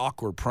very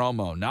awkward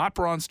promo. Not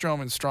Braun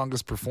Strowman's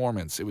strongest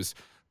performance. It was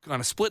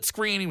on a split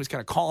screen. He was kind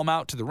of calling him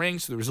out to the ring,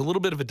 so there was a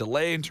little bit of a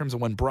delay in terms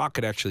of when Brock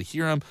could actually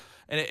hear him.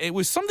 And it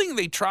was something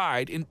they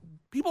tried, and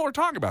people are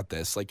talking about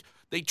this.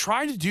 They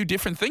try to do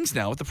different things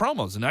now with the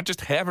promos and not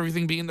just have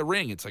everything be in the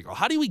ring. It's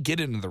how do we get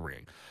into the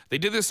ring? They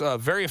did this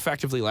very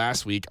effectively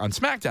last week on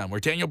SmackDown,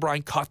 where Daniel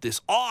Bryan cut this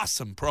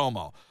awesome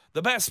promo.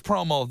 The best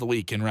promo of the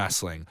week in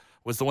wrestling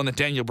was the one that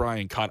Daniel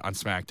Bryan cut on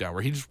SmackDown,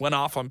 where he just went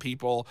off on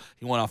people.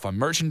 He went off on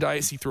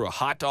merchandise. He threw a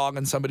hot dog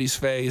on somebody's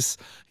face.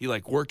 He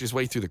worked his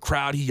way through the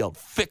crowd. He yelled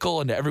fickle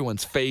into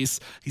everyone's face.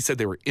 He said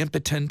they were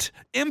impotent.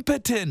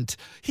 Impotent.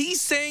 He's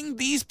saying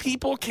these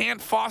people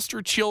can't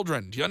foster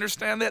children. Do you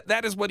understand that?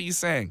 That is what he's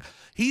saying.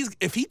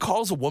 If he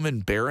calls a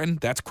woman barren,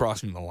 that's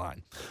crossing the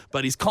line.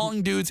 But he's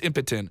calling dudes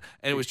impotent,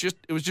 and it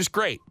was just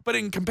great. But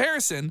in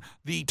comparison,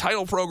 the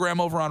title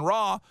program over on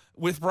Raw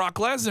with Brock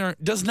Lesnar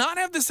does not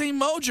have the same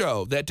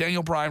mojo that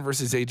Daniel Bryan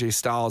versus AJ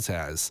Styles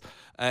has.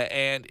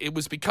 And it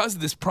was because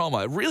of this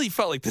promo. It really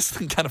felt like this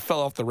thing kind of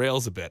fell off the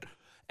rails a bit.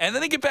 And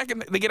then they get back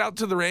and they get out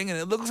to the ring, and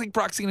it looks like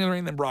Brock's in the ring,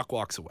 and then Brock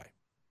walks away.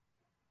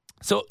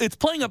 So it's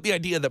playing up the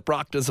idea that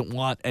Brock doesn't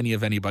want any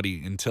of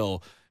anybody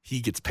until he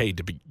gets paid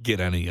to get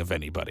any of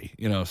anybody.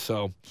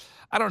 So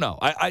I don't know.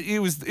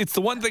 It's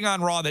the one thing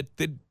on Raw that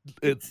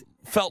it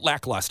felt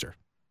lackluster.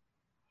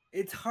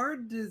 It's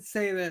hard to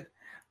say that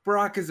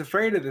Brock is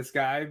afraid of this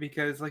guy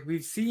because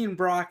we've seen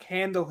Brock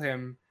handle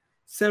him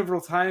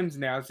several times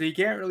now, so you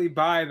can't really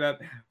buy that,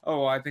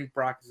 I think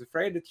Brock is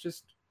afraid. It's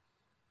just,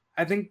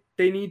 I think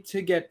they need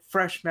to get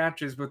fresh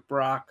matches with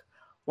Brock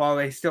while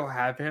they still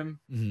have him.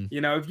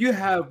 Mm-hmm. If you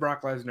have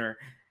Brock Lesnar,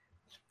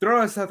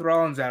 throw a Seth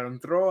Rollins at him,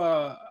 throw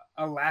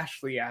a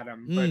Lashley at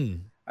him,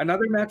 but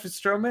another match with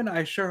Strowman,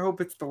 I sure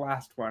hope it's the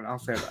last one. I'll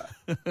say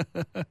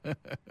that.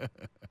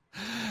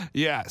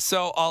 Yeah,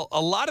 so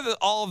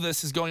all of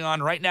this is going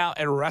on right now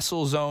at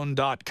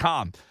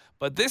WrestleZone.com.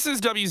 But this is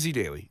WZ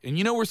Daily, and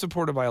we're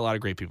supported by a lot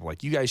of great people,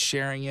 like you guys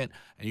sharing it,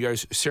 and you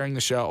guys sharing the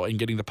show and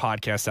getting the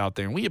podcast out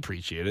there, and we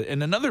appreciate it.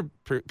 And another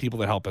people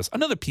that help us,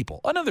 another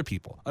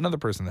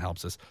person that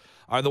helps us,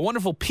 are the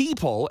wonderful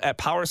people at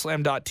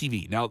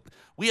Powerslam.tv. Now,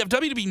 we have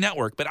WWE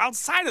Network, but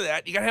outside of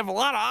that, you got to have a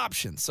lot of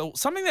options. So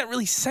something that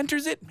really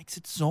centers it makes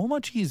it so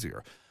much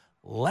easier.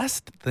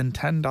 Less than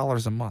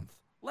 $10 a month.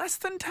 Less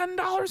than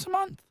 $10 a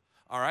month.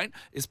 All right,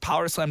 is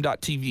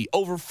Powerslam.tv.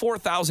 Over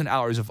 4,000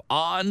 hours of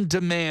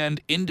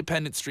on-demand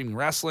independent streaming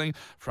wrestling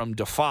from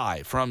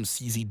Defy, from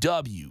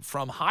CZW,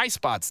 from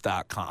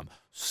HighSpots.com.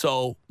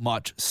 So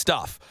much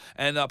stuff.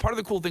 And part of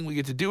the cool thing we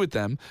get to do with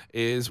them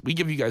is we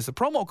give you guys the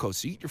promo code.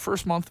 So you get your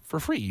first month for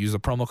free. Use the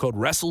promo code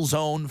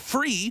WrestleZone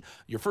free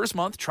your first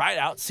month. Try it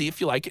out. See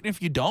if you like it. And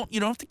if you don't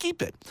have to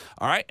keep it.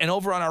 All right, and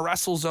over on our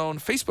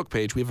WrestleZone Facebook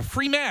page, we have a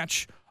free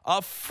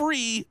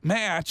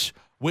match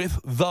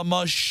with the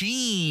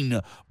Machine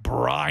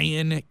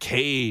Brian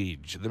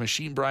Cage. The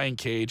Machine Brian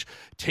Cage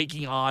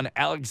taking on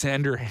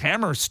Alexander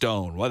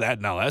Hammerstone. Well,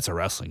 that's a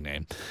wrestling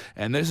name.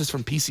 And this is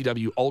from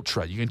PCW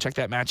Ultra. You can check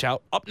that match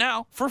out up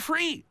now for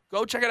free.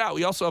 Go check it out.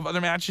 We also have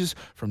other matches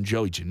from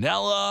Joey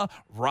Janela,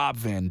 Rob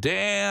Van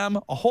Dam,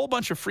 a whole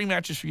bunch of free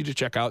matches for you to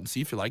check out and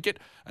see if you like it.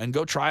 And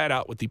go try it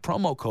out with the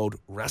promo code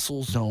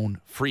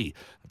WrestleZoneFree.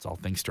 That's all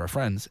thanks to our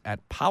friends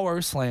at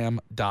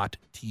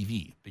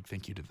Powerslam.tv. Big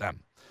thank you to them.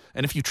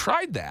 And if you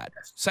tried that,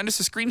 send us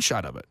a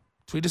screenshot of it.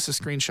 Tweet us a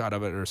screenshot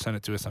of it or send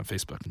it to us on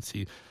Facebook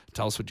and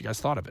tell us what you guys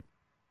thought of it.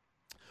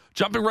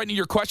 Jumping right into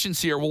your questions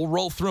here. We'll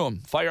roll through them.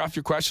 Fire off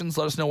your questions.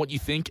 Let us know what you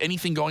think.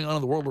 Anything going on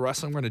in the world of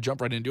wrestling, we're going to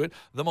jump right into it.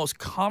 The most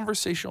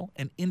conversational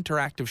and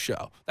interactive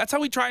show. That's how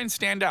we try and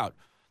stand out.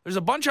 There's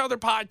a bunch of other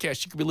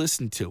podcasts you could be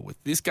listening to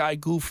with this guy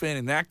goofing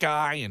and that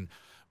guy and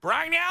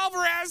Brian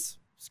Alvarez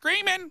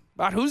screaming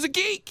about who's a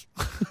geek.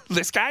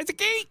 This guy's a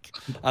geek.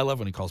 I love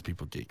when he calls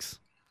people geeks.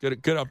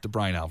 Good up to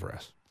Brian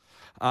Alvarez.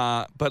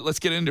 But let's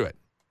get into it.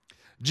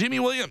 Jimmy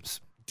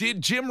Williams.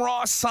 Did Jim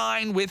Ross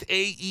sign with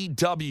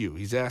AEW?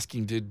 He's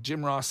asking, did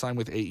Jim Ross sign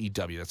with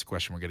AEW? That's the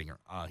question we're getting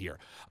here.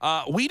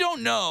 We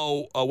don't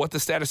know what the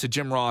status of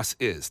Jim Ross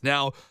is.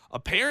 Now,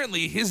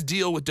 apparently his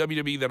deal with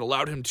WWE that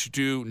allowed him to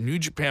do New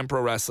Japan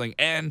Pro Wrestling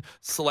and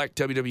select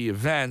WWE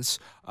events,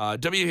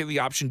 WWE had the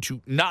option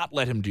to not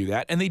let him do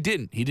that, and they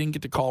didn't. He didn't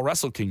get to call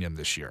Wrestle Kingdom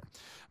this year.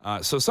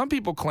 So some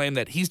people claim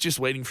that he's just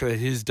waiting for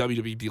his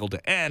WWE deal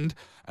to end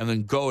and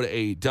then go to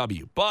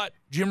AEW. But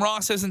Jim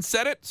Ross hasn't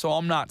said it, so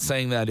I'm not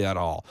saying that at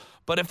all.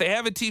 But if they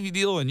have a TV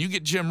deal and you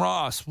get Jim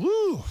Ross,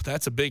 that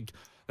is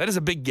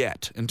a big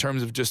get in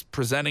terms of just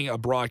presenting a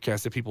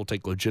broadcast that people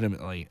take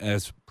legitimately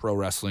as pro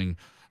wrestling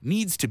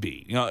needs to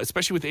be.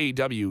 Especially with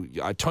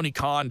AEW. Tony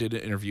Khan did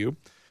an interview,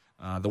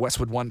 the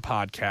Westwood One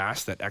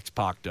podcast that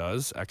X-Pac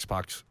does.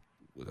 X-Pac's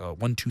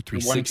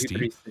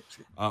 12360.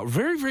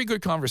 Very, very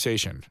good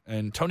conversation.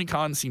 And Tony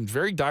Khan seemed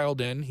very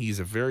dialed in. He's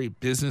a very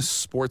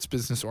sports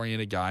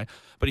business-oriented guy.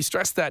 But he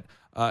stressed that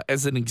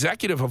as an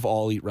executive of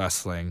All Elite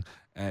Wrestling,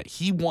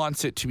 he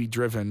wants it to be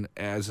driven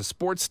as a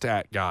sports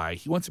stat guy.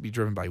 He wants it to be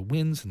driven by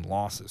wins and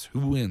losses. Who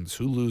wins?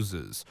 Who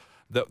loses?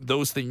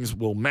 Those things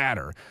will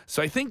matter.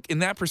 So I think in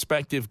that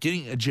perspective,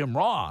 getting a Jim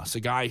Ross, a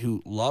guy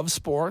who loves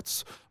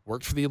sports,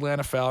 worked for the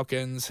Atlanta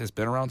Falcons, has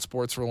been around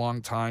sports for a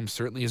long time,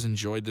 certainly has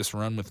enjoyed this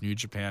run with New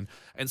Japan,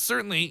 and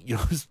certainly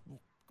is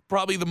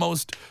probably the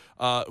most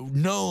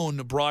known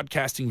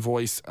broadcasting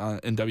voice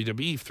in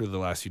WWE through the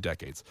last few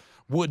decades,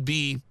 would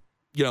be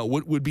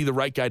the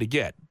right guy to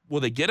get.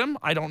 Will they get him?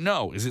 I don't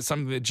know. Is it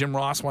something that Jim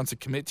Ross wants to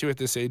commit to at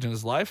this age in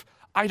his life?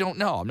 I don't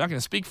know. I'm not going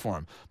to speak for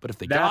him. But if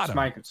they got him. That's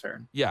my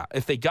concern. Yeah,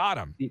 if they got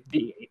him.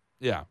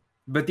 Yeah.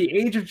 But the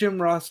age of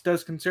Jim Ross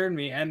does concern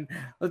me. And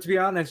let's be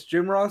honest,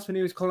 Jim Ross, when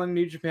he was calling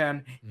New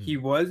Japan, he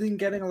wasn't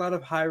getting a lot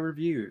of high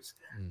reviews.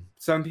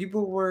 Some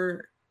people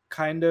were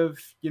kind of,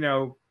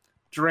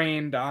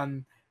 drained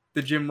on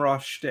the Jim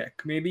Ross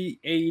shtick. Maybe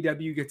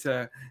AEW gets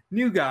a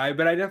new guy,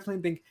 but I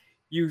definitely think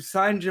you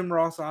sign Jim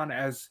Ross on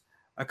as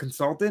a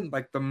consultant,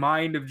 like the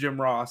mind of Jim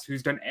Ross,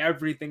 who's done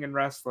everything in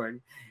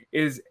wrestling,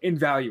 is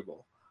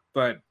invaluable.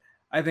 But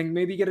I think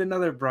maybe get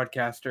another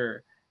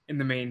broadcaster in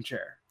the main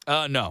chair.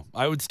 No,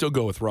 I would still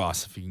go with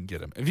Ross if you can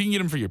get him. If you can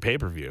get him for your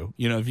pay-per-view,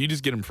 if you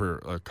just get him for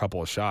a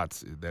couple of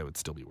shots, that would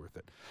still be worth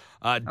it.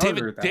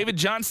 David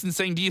Johnson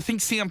saying, do you think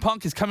CM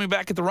Punk is coming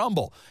back at the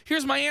Rumble?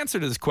 Here's my answer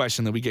to this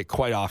question that we get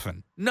quite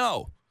often.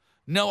 No,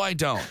 I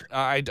don't.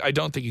 I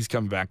don't think he's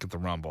coming back at the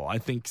Rumble. I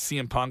think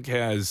CM Punk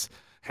has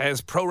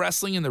pro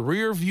wrestling in the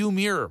rear view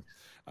mirror.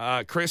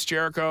 Chris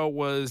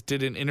Jericho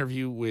did an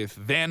interview with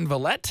Van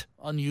Vliet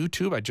on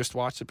YouTube. I just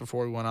watched it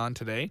before we went on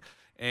today.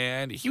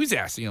 And he was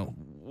asked,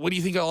 what do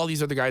you think of all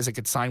these other guys that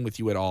could sign with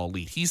you at All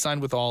Elite? He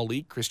signed with All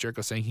Elite. Chris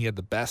Jericho saying he had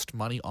the best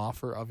money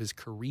offer of his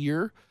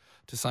career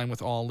to sign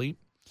with All Elite.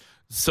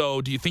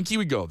 So do you think he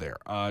would go there?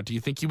 Do you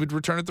think he would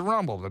return at the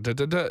Rumble?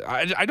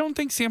 I don't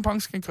think CM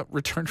Punk's going to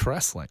return to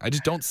wrestling. I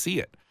just don't see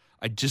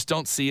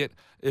it.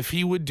 If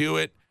he would do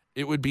it,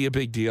 it would be a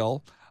big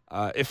deal.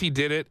 If he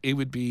did it, it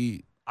would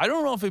be, I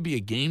don't know if it'd be a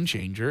game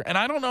changer. And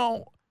I don't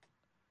know,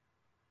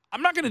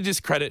 I'm not going to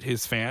discredit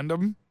his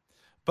fandom,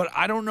 but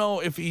I don't know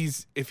if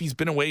he's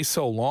been away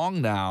so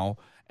long now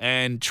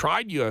and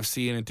tried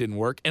UFC and it didn't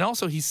work. And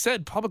also he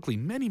said publicly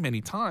many, many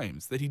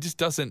times that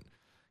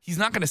he's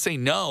not going to say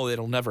no,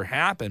 it'll never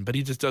happen, but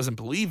he just doesn't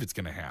believe it's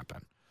going to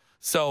happen.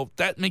 So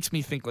that makes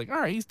me think all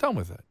right, he's done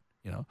with it.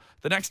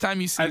 The next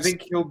time you see,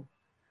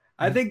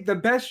 I think the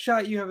best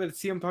shot you have at a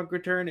CM Punk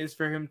return is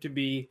for him to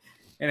be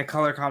in a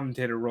color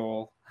commentator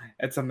role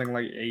at something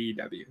like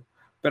AEW.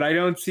 But I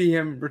don't see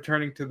him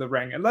returning to the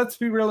ring. And let's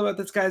be real about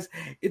this, guys.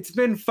 It's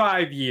been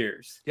 5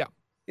 years. Yeah.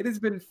 It has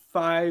been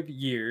 5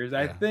 years. Yeah.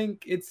 I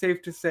think it's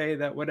safe to say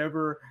that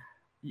whatever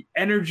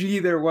energy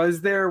there was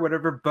there,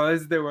 whatever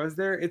buzz there was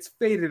there, it's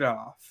faded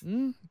off.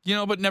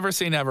 But never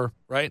say never,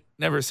 right?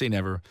 Never say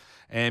never.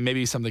 And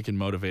maybe something can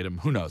motivate him.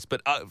 Who knows?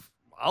 But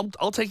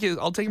I'll take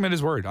him at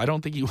his word. I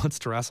don't think he wants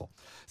to wrestle.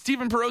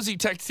 Stephen Perosi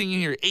texting in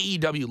here,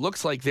 AEW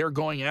looks like they're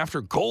going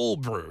after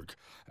Goldberg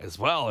as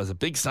well as a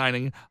big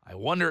signing. I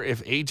wonder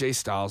if AJ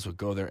Styles would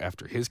go there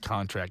after his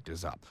contract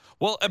is up.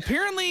 Well,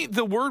 apparently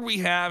the word we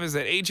have is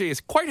that AJ is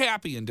quite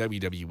happy in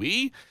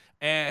WWE,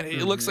 and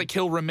it looks like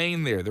he'll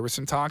remain there. There was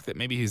some talk that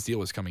maybe his deal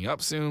was coming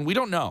up soon. We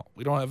don't know.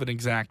 We don't have an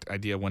exact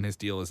idea when his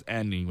deal is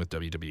ending with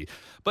WWE.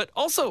 But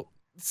also,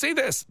 say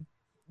this.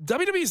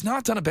 WWE's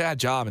not done a bad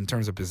job in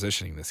terms of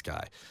positioning this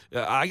guy.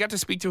 I got to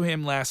speak to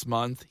him last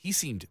month. He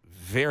seemed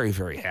very,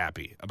 very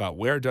happy about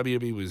where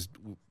WWE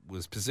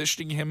was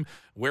positioning him,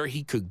 where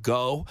he could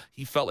go.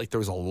 He felt like there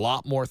was a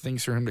lot more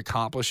things for him to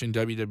accomplish in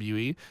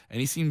WWE, and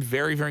he seemed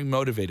very, very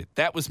motivated.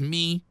 That was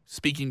me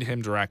speaking to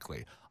him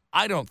directly.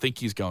 I don't think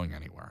he's going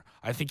anywhere.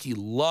 I think he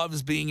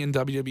loves being in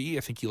WWE.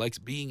 I think he likes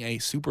being a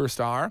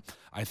superstar.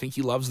 I think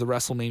he loves the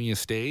WrestleMania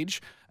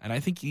stage, and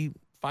I think he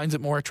finds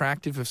it more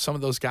attractive if some of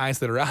those guys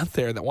that are out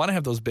there that want to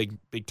have those big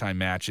time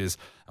matches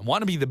and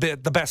want to be the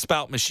best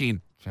spout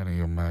machine,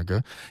 Kenny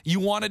Omega, you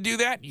want to do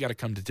that, you got to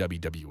come to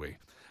WWE.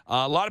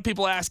 A lot of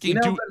people asking.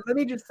 But let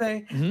me just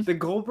say, the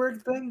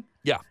Goldberg thing.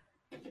 Yeah.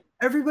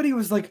 Everybody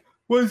was like,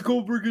 "Why is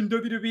Goldberg in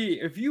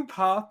WWE?" If you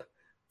pop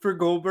for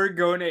Goldberg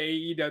going to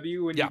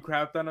AEW when you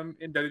crapped on him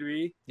in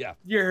WWE,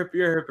 you're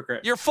a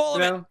hypocrite. You're full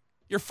of it.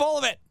 You're full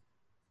of it.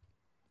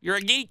 You're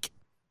a geek.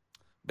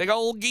 Big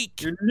old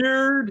geek. You're a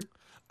nerd.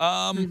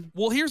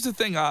 Well, here's the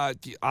thing.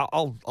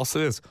 I'll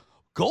say this.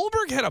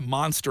 Goldberg had a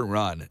monster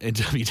run in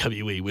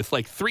WWE with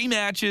 3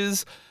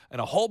 matches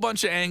and a whole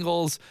bunch of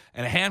angles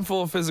and a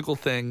handful of physical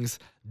things.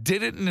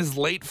 Did it in his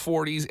late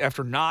 40s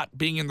after not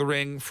being in the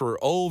ring for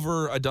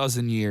over a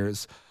dozen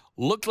years.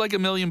 Looked like $1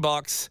 million.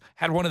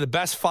 Had one of the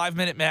best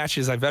 5-minute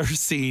matches I've ever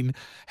seen.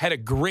 Had a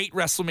great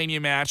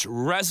WrestleMania match.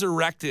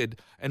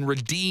 Resurrected and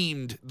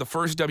redeemed the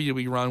first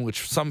WWE run,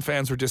 which some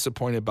fans were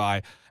disappointed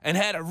by. and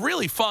had a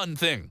really fun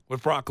thing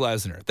with Brock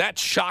Lesnar. That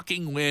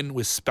shocking win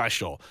was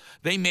special.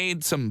 They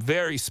made some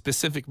very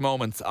specific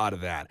moments out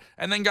of that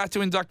and then got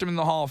to induct him in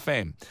the Hall of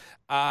Fame.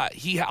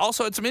 He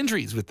also had some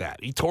injuries with that.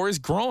 He tore his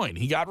groin.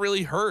 He got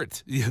really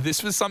hurt.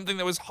 This was something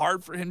that was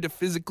hard for him to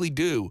physically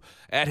do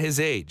at his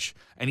age,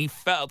 and he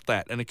felt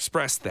that and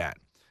expressed that.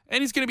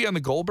 And he's going to be on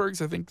the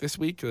Goldbergs, I think, this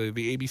week, the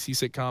ABC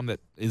sitcom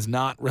that is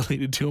not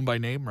related to him by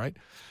name, right?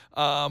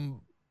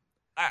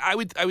 I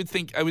would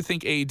think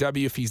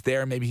AEW, if he's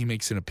there, maybe he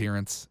makes an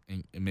appearance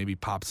and maybe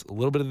pops a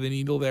little bit of the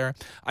needle there.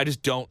 I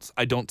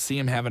don't see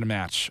him having a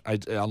match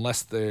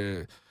unless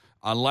there's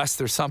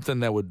something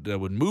that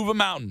would move a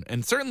mountain.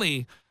 And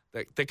certainly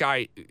that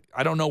guy,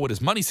 I don't know what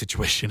his money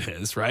situation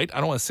is, right? I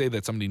don't want to say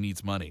that somebody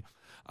needs money,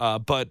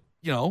 but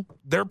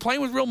they're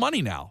playing with real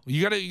money now.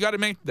 You gotta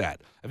make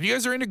that. If you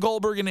guys are into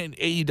Goldberg and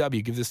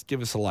AEW,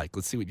 give us a like.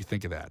 Let's see what you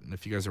think of that. And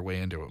if you guys are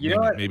way into it,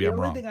 maybe I'm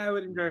wrong. The only thing I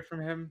would enjoy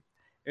from him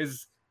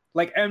is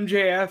like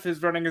MJF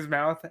is running his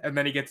mouth and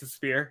then he gets a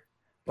spear.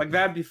 Like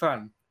that'd be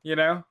fun,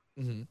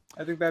 Mm-hmm.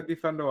 I think that'd be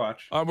fun to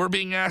watch. We're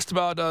being asked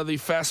about the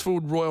fast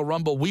food Royal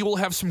Rumble. We will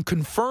have some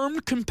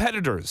confirmed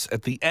competitors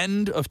at the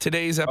end of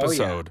today's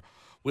episode.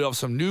 We'll have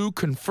some new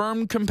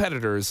confirmed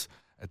competitors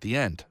at the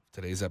end of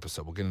today's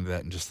episode. We'll get into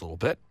that in just a little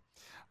bit.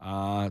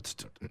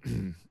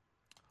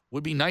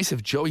 Would be nice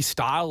if Joey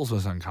Styles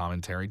was on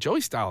commentary.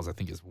 Joey Styles, I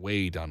think, is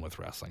way done with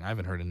wrestling. I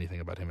haven't heard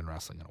anything about him in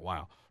wrestling in a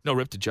while. No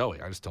rip to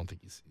Joey. I just don't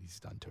think he's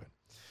done to it.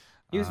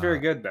 He was very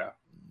good, though.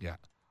 Yeah.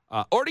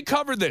 Already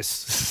covered this.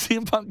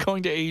 CM Punk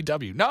going to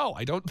AEW. No,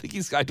 I don't think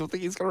he's going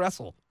to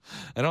wrestle.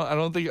 I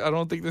don't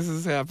think this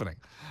is happening.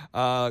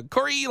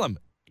 Corey Elam,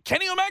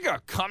 Kenny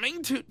Omega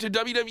coming to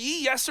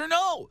WWE? Yes or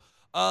no?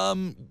 A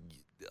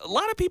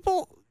lot of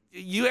people.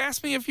 You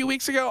asked me a few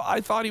weeks ago,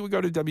 I thought he would go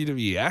to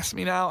WWE. Ask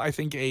me now, I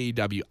think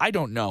AEW. I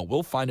don't know.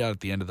 We'll find out at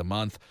the end of the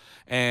month.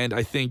 And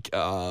I think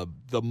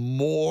the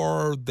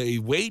more they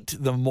wait,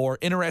 the more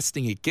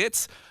interesting it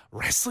gets.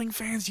 Wrestling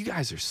fans, you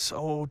guys are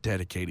so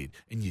dedicated,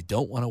 and you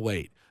don't want to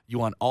wait. You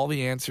want all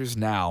the answers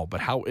now,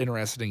 but how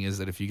interesting is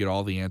it if you get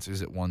all the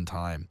answers at one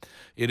time?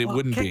 It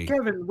wouldn't be.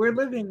 Kevin, we're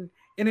living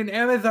in an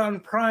Amazon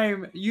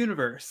Prime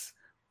universe.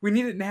 We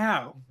need it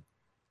now.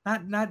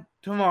 Not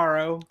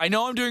tomorrow. I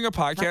know I'm doing a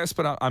podcast,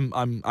 but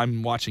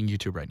I'm watching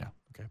YouTube right now.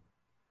 Okay.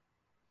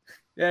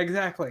 Yeah,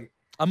 exactly.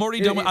 I'm already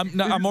done.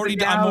 I'm already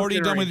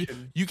done with you.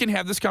 You can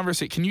have this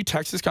conversation. Can you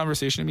text this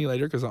conversation to me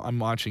later? Because I'm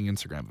watching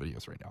Instagram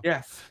videos right now.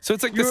 Yes. So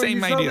it's like the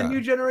same idea. The new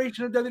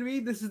generation of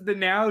WWE. This is the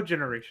now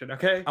generation.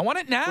 Okay. I want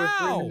it now.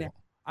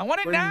 I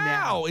want it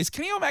now. Is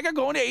Kenny Omega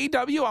going to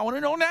AEW? I want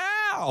to know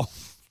now.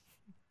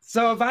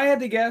 So if I had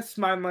to guess,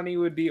 my money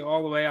would be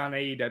all the way on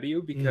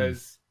AEW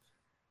because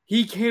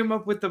he came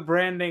up with the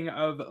branding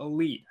of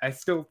Elite. I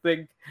still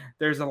think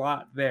there's a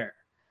lot there,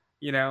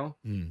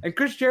 And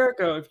Chris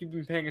Jericho, if you've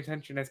been paying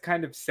attention, has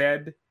kind of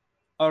said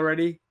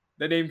already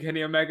the name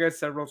Kenny Omega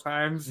several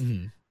times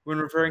when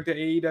referring to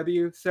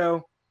AEW.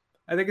 So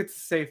I think it's a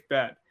safe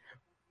bet.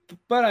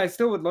 But I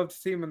still would love to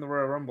see him in the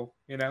Royal Rumble,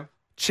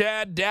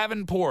 Chad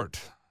Davenport.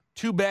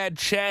 Too bad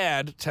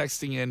Chad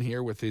texting in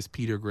here with his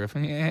Peter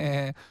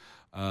Griffin.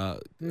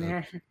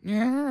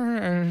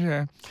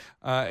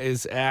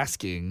 Is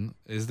asking,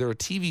 is there a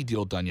TV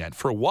deal done yet?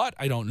 For what?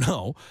 I don't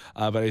know.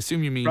 But I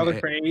assume you mean probably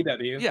for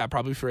AEW. Yeah,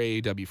 probably for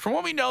AEW. From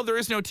what we know, there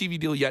is no TV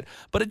deal yet.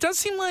 But it does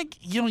seem like,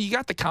 you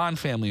got the Khan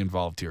family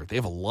involved here. They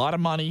have a lot of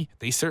money.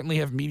 They certainly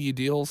have media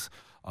deals,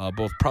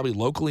 both probably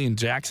locally in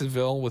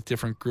Jacksonville with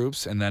different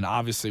groups, and then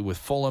obviously with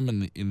Fulham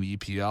in the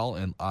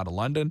EPL and out of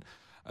London.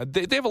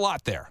 They have a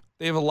lot there.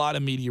 They have a lot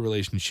of media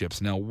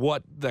relationships. Now,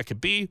 what that could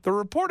be, the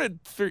reported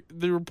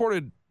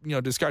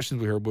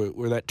discussions we heard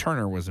where that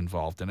Turner was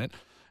involved in it.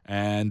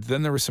 And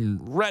then there were some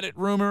Reddit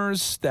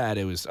rumors that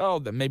it was,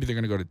 that maybe they're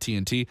going to go to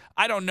TNT.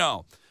 I don't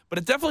know. But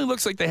it definitely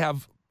looks like they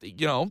have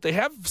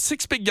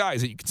 6 big guys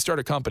that you can start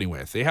a company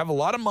with. They have a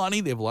lot of money.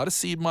 They have a lot of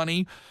seed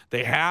money.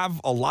 They have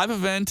a live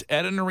event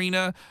at an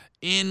arena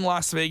in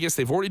Las Vegas.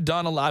 They've already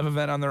done a live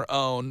event on their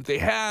own. They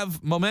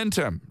have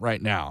momentum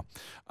right now.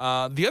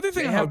 The other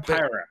thing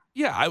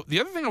the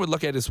other thing I would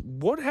look at is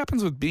what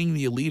happens with Being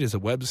the Elite as a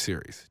web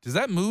series. Does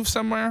that move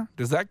somewhere?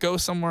 Does that go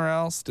somewhere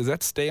else? Does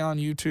that stay on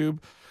YouTube?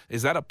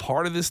 Is that a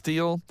part of this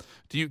deal?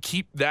 Do you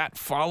keep that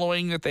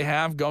following that they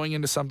have going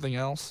into something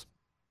else?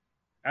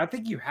 I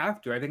think you have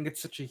to. I think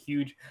it's such a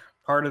huge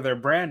part of their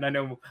brand. I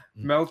know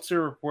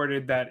Meltzer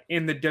reported that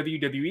in the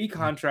WWE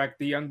contract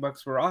the Young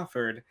Bucks were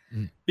offered,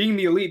 Being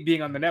the Elite,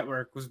 being on the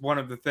network was one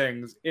of the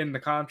things in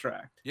the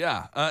contract.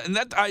 Yeah, and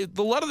a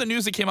lot of the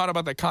news that came out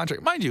about that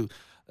contract, mind you,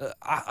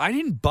 I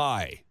didn't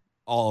buy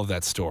all of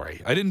that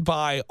story. I didn't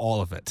buy all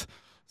of it.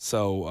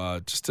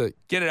 So just to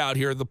get it out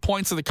here, the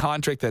points of the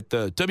contract that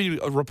the WWE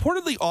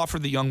reportedly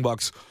offered the Young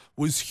Bucks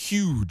was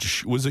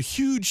huge. Was a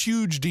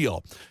huge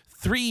deal.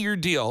 3-year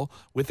deal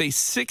with a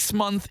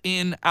 6-month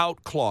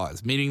in-out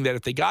clause, meaning that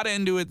if they got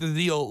into it, the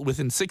deal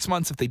within 6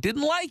 months, if they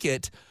didn't like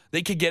it,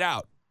 they could get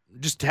out.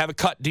 Just have a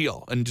cut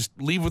deal and just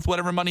leave with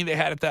whatever money they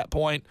had at that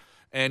point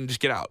and just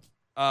get out.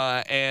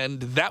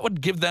 And that would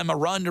give them a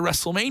run to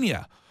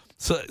WrestleMania.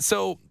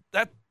 So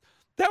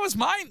That was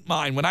my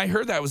mind when I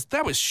heard that.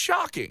 Was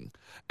shocking.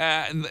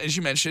 And as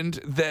you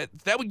mentioned,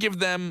 that would give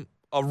them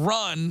a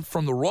run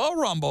from the Royal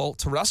Rumble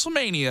to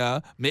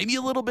WrestleMania, maybe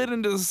a little bit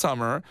into the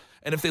summer.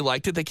 And if they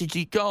liked it, they could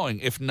keep going.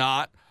 If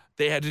not,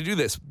 they had to do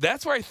this.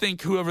 That's where I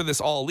think whoever this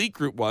All Elite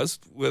group was,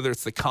 whether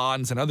it's the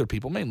Khans and other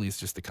people, mainly it's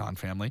just the Khan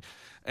family,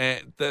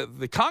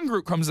 the Khan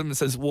group comes in and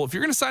says, well, if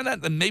you're going to sign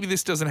that, then maybe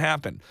this doesn't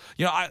happen.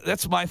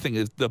 That's my thing.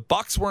 Is the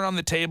Bucks weren't on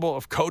the table.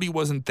 If Cody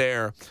wasn't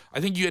there,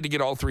 I think you had to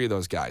get all three of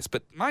those guys.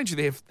 But mind you,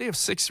 they have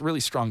 6 really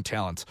strong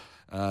talents.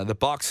 The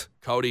Bucks,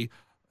 Cody,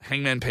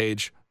 Hangman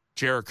Page,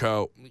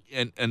 Jericho,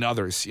 and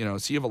others. So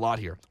you have a lot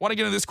here. I want to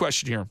get into this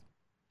question here.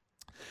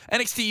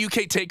 NXT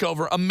UK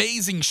TakeOver,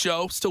 amazing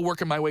show. Still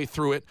working my way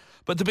through it.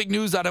 But the big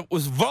news out of it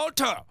was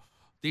Walter,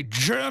 the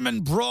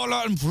German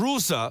brawler and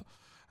bruiser,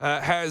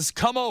 has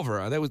come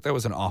over. That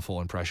was an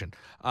awful impression.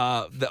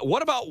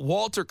 What about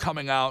Walter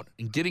coming out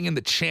and getting in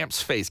the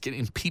champ's face, getting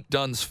in Pete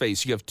Dunne's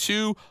face? You have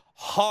 2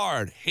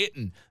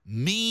 hard-hitting,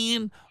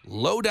 mean,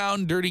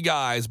 low-down, dirty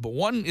guys, but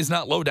one is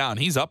not low-down.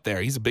 He's up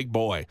there. He's a big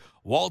boy.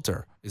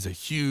 Walter is a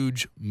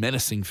huge,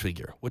 menacing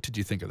figure. What did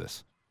you think of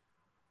this?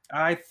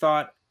 I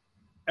thought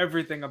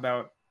everything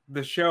about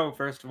the show,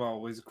 first of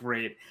all, was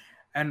great.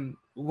 And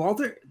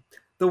Walter,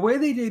 the way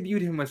they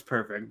debuted him was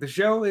perfect. The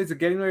show is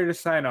getting ready to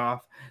sign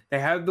off. They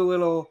have the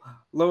little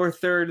lower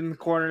third in the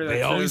corner.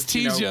 They always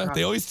tease you.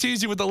 They always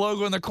tease you with the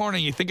logo in the corner.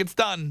 You think it's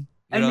done.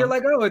 And you're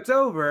like, oh, it's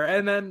over.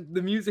 And then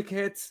the music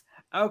hits.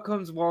 Out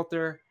comes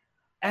Walter.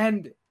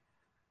 And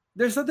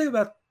there's something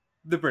about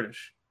the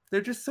British. They're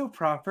just so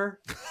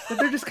proper. But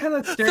they're just kind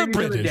of staring each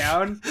other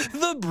down.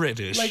 The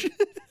British.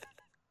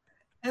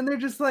 And they're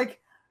just like,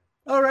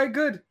 all right,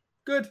 good.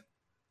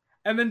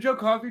 And then Joe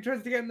Coffey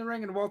tries to get in the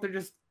ring, and Walter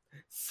just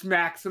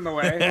smacks in the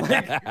way.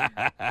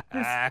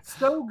 Just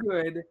so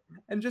good.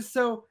 And just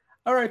so,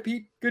 all right,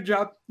 Pete, good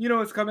job. You know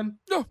what's coming.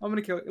 No. I'm going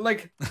to kill you. I'm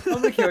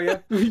going to kill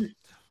you.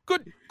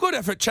 Good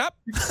effort, chap.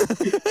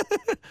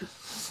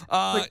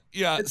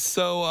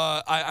 So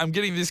I'm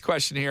getting this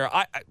question here.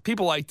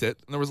 People liked it,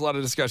 and there was a lot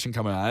of discussion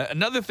coming on it.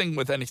 Another thing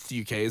with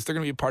NXT UK is they're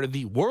going to be a part of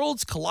the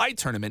Worlds Collide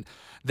tournament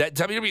that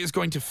WWE is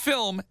going to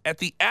film at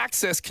the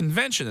Access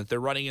convention that they're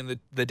running in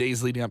the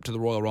days leading up to the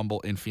Royal Rumble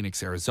in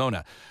Phoenix,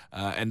 Arizona.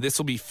 And this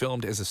will be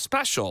filmed as a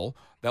special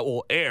that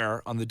will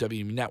air on the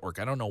WWE Network.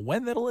 I don't know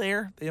when that'll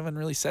air. They haven't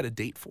really set a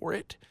date for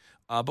it.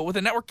 But with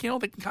a network, they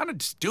can kind of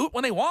just do it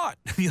when they want.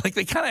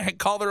 They kind of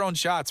call their own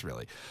shots,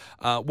 really.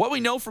 What we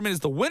know from it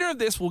is the winner of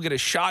this will get a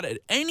shot at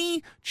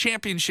any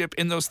championship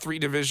in those 3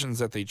 divisions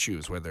that they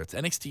choose, whether it's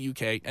NXT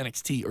UK,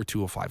 NXT, or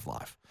 205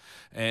 Live.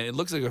 And it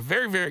looks like a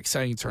very, very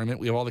exciting tournament.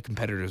 We have all the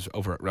competitors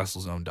over at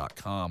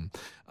WrestleZone.com.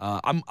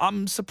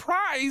 I'm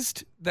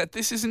surprised that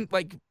this isn't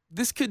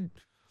this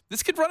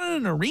could run in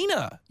an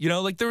arena.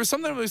 There was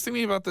something I was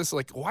thinking about this,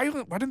 why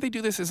didn't they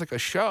do this as a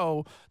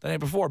show the night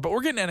before? But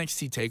we're getting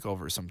NXT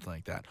TakeOver or something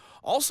like that.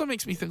 Also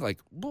makes me think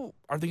well,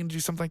 are they going to do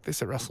something like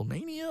this at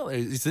WrestleMania?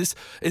 Is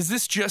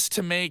this just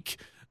to make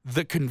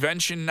the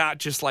convention not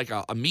just like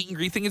a meet and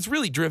greet thing? It's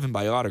really driven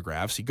by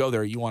autographs. You go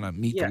there, you want to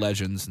meet the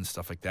legends and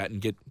stuff like that and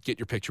get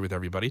your picture with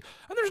everybody.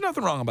 And there's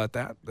nothing wrong about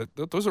that.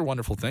 Those are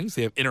wonderful things.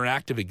 They have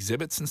interactive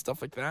exhibits and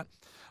stuff like that.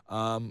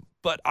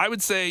 But I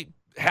would say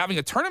having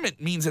a tournament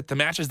means that the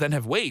matches then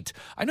have weight.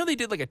 I know they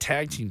did a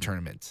tag team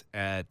tournament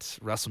at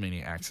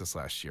WrestleMania Access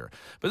last year,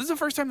 but this is the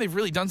first time they've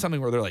really done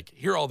something where they're like,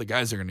 here are all the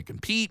guys that are going to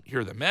compete.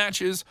 Here are the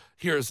matches.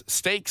 Here's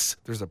stakes.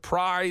 There's a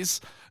prize.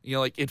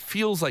 It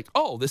feels like,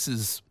 oh, this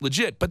is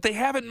legit, but they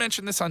haven't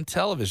mentioned this on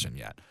television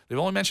yet. They've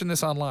only mentioned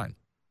this online.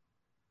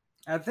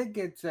 I think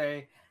it's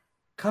a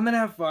come and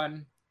have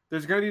fun.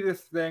 There's going to be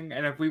this thing.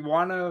 And if we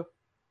want to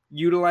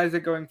utilize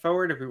it going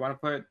forward, if we want to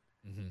put,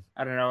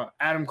 I don't know,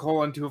 Adam Cole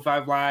on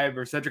 205 Live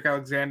or Cedric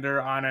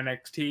Alexander on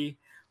NXT,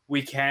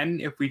 we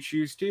can if we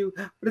choose to,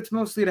 but it's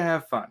mostly to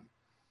have fun.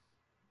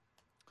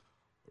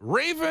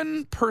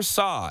 Raven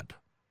Persad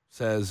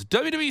says,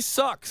 WWE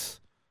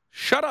sucks.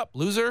 Shut up,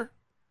 loser.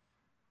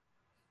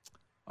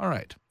 All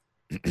right.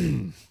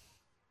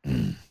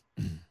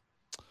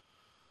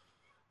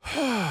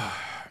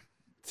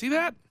 See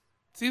that?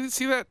 See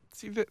that?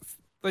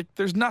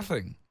 There's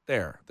nothing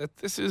there.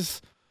 This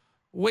is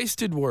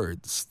wasted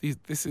words.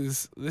 This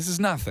is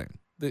nothing.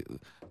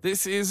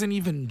 This isn't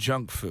even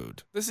junk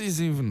food. This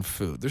isn't even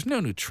food. There's no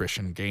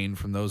nutrition gained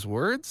from those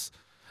words.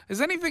 Is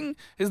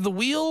the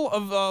wheel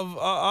of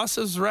us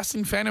as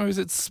wrestling fan, is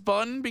it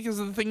spun because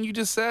of the thing you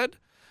just said?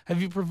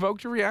 Have you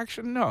provoked a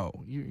reaction? No,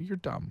 you're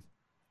dumb.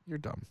 You're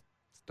dumb.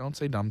 Don't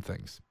say dumb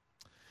things.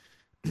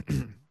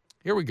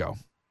 Here we go.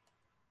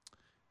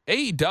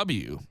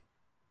 AEW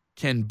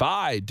can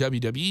buy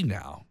WWE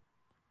now.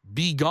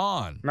 Be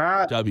gone,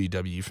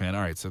 WWE fan.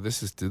 All right, so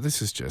this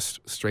is just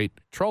straight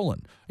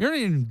trolling. You're not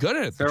even good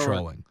at the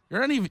trolling.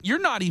 You're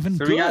not even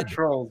good. We got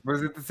trolls.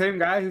 Was it the same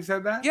guy who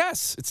said that?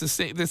 Yes, it's the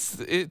same.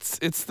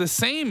 It's the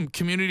same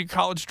community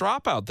college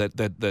dropout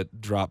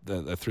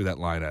that threw that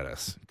line at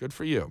us. Good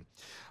for you.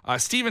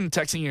 Steven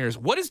texting here is,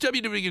 what is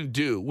WWE going to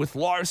do with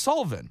Lars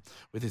Sullivan?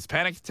 With his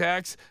panic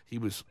attacks, he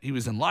was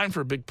in line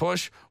for a big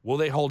push. Will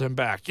they hold him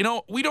back?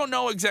 We don't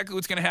know exactly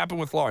what's going to happen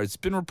with Lars. It's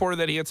been reported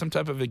that he had some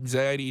type of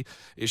anxiety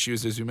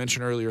issues, as we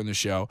mentioned earlier in the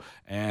show,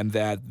 and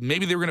that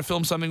maybe they were going to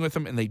film something with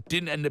him, and they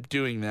didn't end up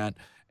doing that.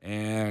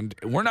 And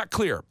we're not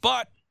clear.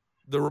 But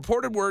the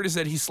reported word is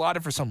that he's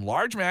slotted for some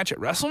large match at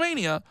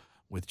WrestleMania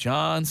with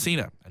John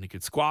Cena, and he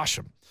could squash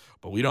him.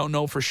 But we don't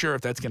know for sure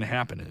if that's going to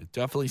happen. It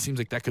definitely seems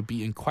like that could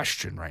be in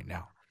question right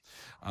now.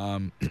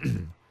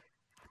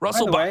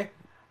 Russell, by the way,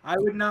 I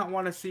would not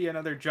want to see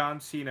another John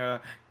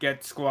Cena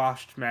get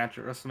squashed match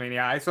at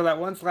WrestleMania. I saw that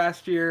once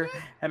last year,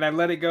 and I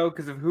let it go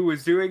because of who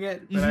was doing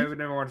it, but I would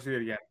never want to see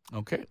it again.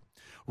 Okay.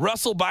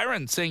 Russell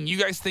Byron saying, you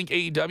guys think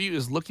AEW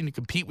is looking to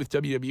compete with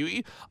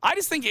WWE? I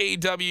just think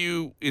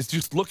AEW is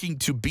just looking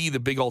to be the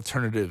big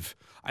alternative.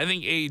 I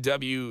think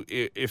AEW,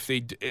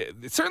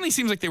 it certainly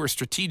seems like they were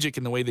strategic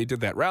in the way they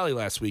did that rally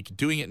last week,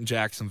 doing it in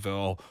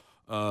Jacksonville,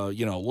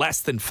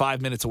 less than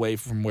 5 minutes away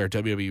from where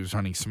WWE was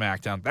running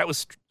SmackDown. That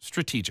was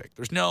strategic.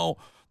 There's no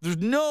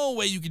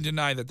way you can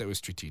deny that was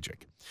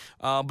strategic.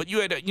 But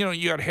you had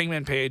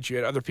Hangman Page, you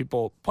had other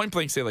people point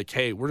blank say like,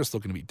 hey, we're just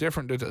looking to be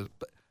different.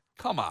 But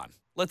come on.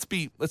 Let's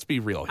be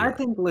real here. I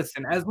think,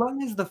 listen, as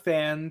long as the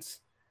fans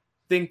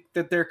think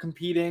that they're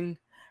competing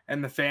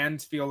and the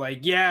fans feel like,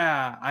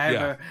 yeah, I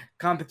have a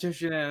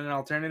competition and an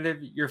alternative,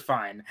 you're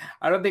fine.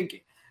 I don't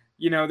think,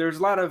 there's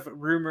a lot of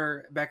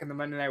rumor back in the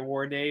Monday Night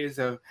War days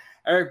of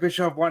Eric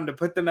Bischoff wanted to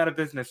put them out of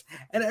business.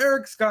 And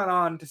Eric's gone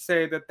on to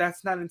say that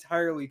that's not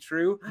entirely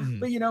true. Mm-hmm.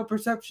 But,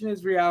 perception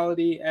is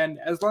reality. And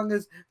as long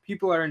as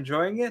people are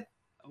enjoying it,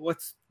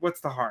 what's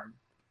the harm?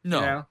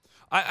 No.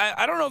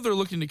 I don't know if they're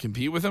looking to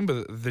compete with them,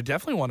 but they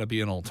definitely want to be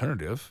an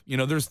alternative.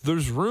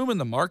 There's room in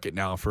the market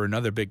now for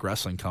another big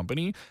wrestling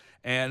company,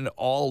 and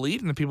All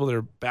Elite and the people that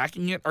are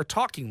backing it are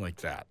talking like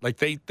that. Like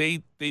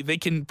they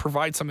can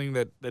provide something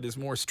that is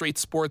more straight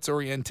sports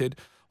oriented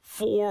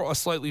for a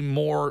slightly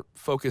more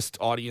focused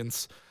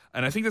audience,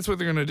 and I think that's what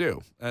they're going to do.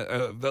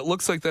 That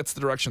looks like that's the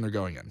direction they're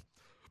going in.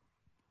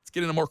 Let's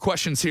get into more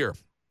questions here.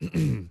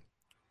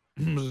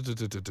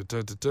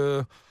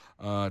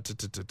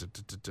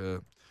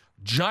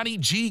 Johnny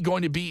G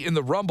going to be in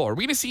the Rumble. Are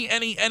we going to see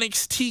any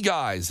NXT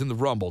guys in the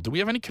Rumble? Do we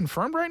have any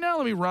confirmed right now?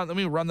 Let me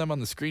run them on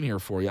the screen here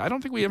for you. I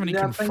don't think we have any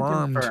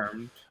confirmed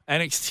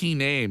NXT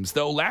names.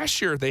 Though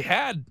last year they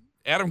had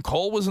Adam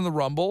Cole was in the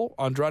Rumble.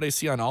 Andrade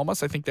Cien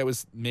Almas. I think that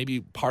was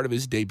maybe part of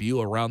his debut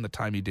around the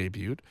time he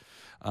debuted.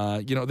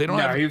 They don't.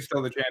 No, he was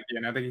still the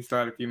champion. I think he still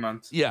had a few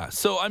months. Yeah.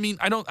 So I mean,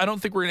 I don't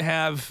think we're gonna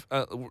have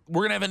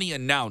any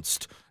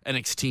announced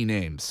NXT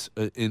names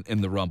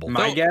in the Rumble.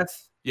 My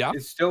guess. Yeah,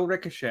 it's still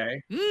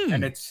Ricochet,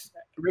 and it's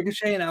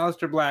Ricochet and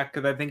Aleister Black,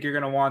 because I think you're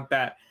going to want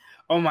that,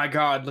 oh my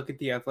God, look at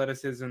the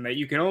athleticism that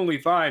you can only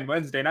find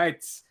Wednesday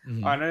nights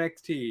on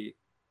NXT.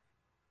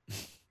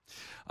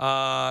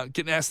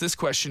 Getting asked this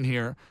question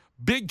here.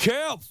 Big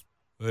Kev.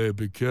 Hey,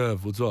 Big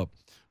Kev, what's up?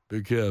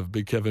 Big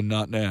Kevin,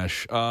 not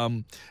Nash.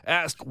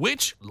 Asked,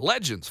 which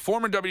legends,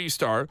 former WWE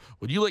star,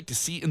 would you like to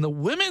see in the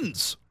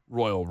Women's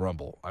Royal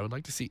Rumble? I would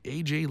like to see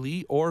AJ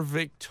Lee or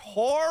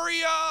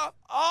Victoria.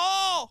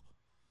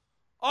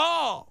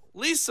 Oh,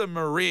 Lisa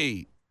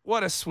Marie,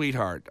 what a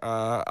sweetheart.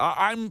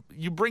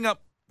 You bring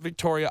up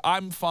Victoria.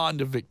 I'm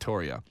fond of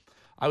Victoria.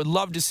 I would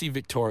love to see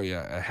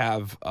Victoria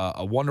have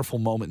a wonderful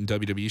moment in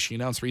WWE. She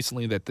announced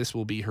recently that this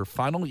will be her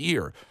final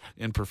year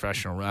in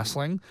professional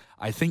wrestling.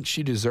 I think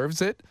she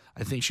deserves it.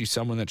 I think she's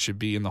someone that should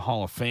be in the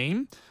Hall of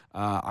Fame.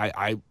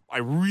 I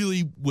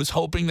really was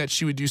hoping that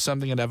she would do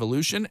something at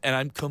Evolution, and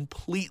I'm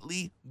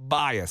completely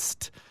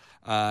biased.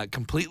 I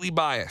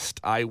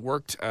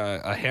worked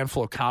a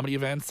handful of comedy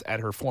events at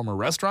her former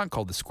restaurant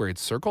called the Squared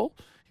Circle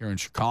here in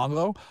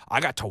Chicago.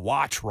 I got to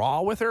watch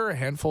Raw with her a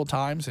handful of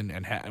times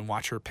and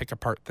watch her pick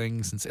apart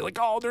things and say like,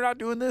 oh, they're not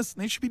doing this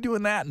and they should be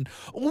doing that, and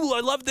oh, I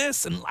love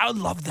this and I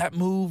love that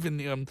move,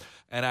 and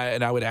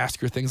I would ask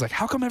her things like,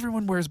 how come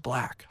everyone wears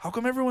black? How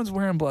come everyone's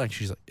wearing black?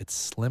 She's like,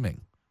 it's slimming.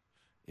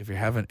 If you're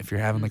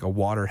having like a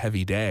water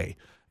heavy day,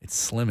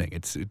 it's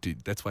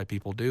slimming. That's why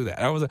people do that.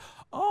 And I was like,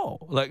 oh,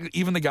 like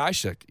even the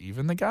guys.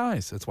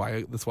 That's why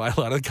a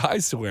lot of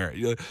guys wear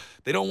it.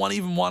 They don't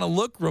even want to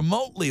look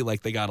remotely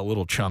like they got a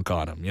little chunk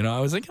on them. I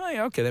was like, oh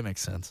yeah, okay, that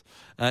makes sense.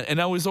 And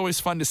it was always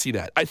fun to see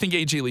that. I think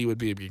AJ Lee would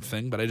be a big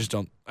thing, but I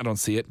don't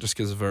see it just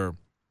because of her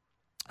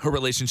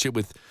relationship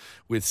with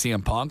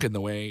CM Punk and the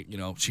way,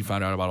 she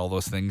found out about all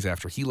those things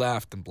after he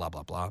left and blah,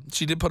 blah, blah.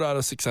 She did put out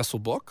a successful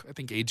book. I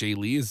think AJ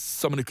Lee is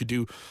someone who could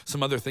do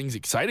some other things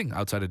exciting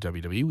outside of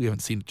WWE. We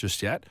haven't seen it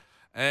just yet.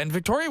 And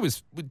Victoria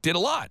did a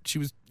lot. She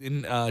was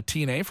in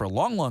TNA for a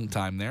long, long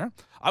time there.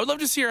 I would love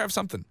to see her have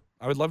something.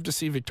 I would love to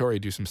see Victoria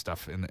do some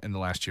stuff in the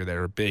last year that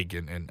are big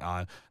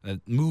and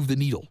move the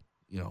needle,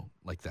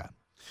 like that.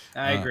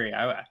 I agree.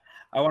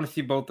 I want to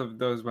see both of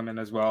those women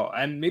as well.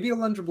 And maybe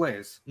Alundra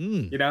Blaze.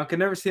 Can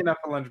never see enough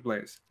Alundra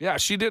Blaze. Yeah,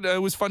 she did.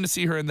 It was fun to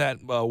see her in that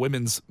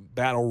women's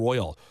battle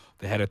royal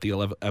they had at the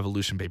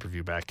Evolution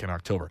pay-per-view back in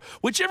October,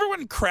 which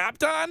everyone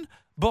crapped on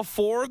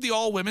before the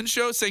all-women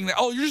show, saying that,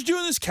 oh, you're just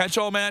doing this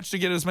catch-all match to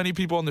get as many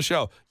people on the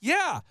show.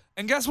 Yeah,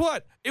 and guess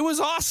what? It was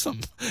awesome.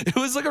 It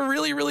was like a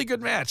really, really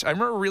good match. I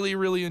remember really,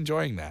 really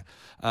enjoying that.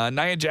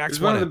 Nia Jax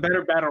It's one of the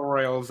better battle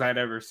royals I'd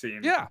ever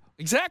seen. Yeah,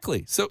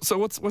 exactly. So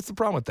what's the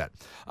problem with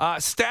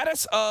that?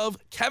 Status of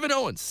Kevin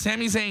Owens,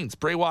 Sami Zayn,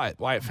 Bray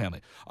Wyatt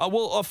family.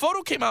 Well, a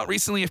photo came out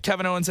recently of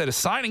Kevin Owens at a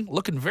signing,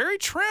 looking very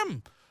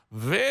trim.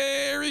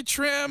 Very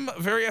trim,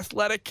 very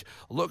athletic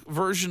look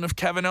version of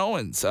Kevin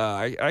Owens.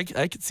 I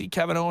could see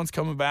Kevin Owens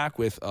coming back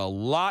with a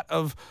lot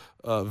of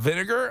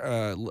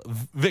vinegar.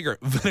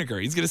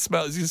 He's gonna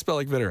smell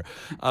like vinegar.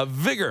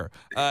 Vigor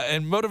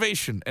and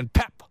motivation and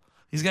pep.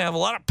 He's gonna have a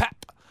lot of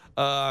pep.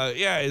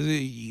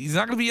 He's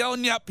not gonna be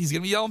yelling yep. He's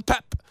gonna be yelling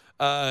pep.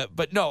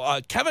 But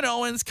no, Kevin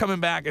Owens coming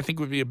back, I think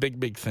would be a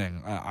big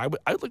thing. I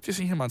would like to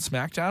see him on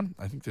SmackDown.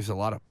 I think there's a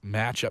lot of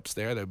matchups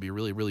there that would be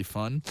really, really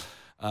fun.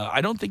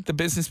 I don't think the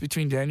business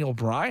between Daniel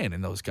Bryan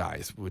and those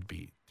guys would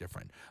be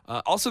different.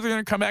 Also, they're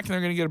going to come back and they're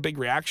going to get a big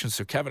reaction.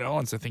 So Kevin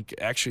Owens, I think,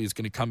 actually is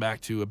going to come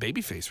back to a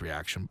babyface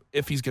reaction.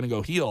 If he's going to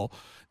go heel,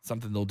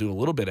 something they'll do a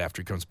little bit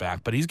after he comes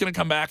back. But he's going to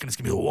come back and it's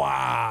going to be,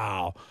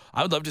 wow.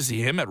 I would love to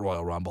see him at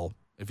Royal Rumble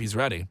if he's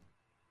ready.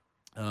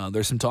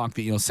 There's some talk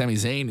that, Sami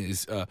Zayn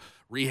is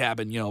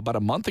rehabbing. About a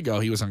month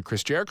ago, he was on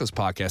Chris Jericho's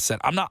podcast, said,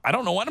 I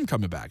don't know when I'm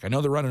coming back. I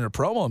know they're running a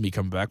promo on me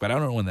coming back, but I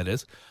don't know when that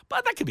is.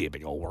 But that could be a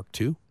big old work,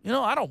 too.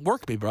 I don't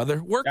work me,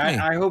 brother. Work me.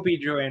 I hope he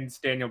joins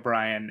Daniel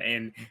Bryan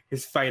in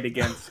his fight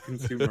against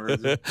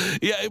consumerism.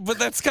 Yeah, but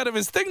that's kind of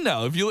his thing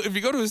now. If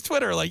you go to his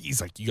Twitter,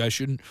 he's like, you guys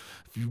shouldn't,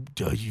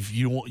 if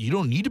you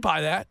don't need to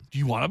buy that. Do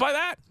you want to buy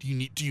that? Do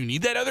you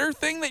need that other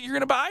thing that you're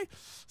going to buy?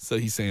 So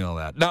he's saying all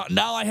that.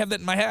 Now I have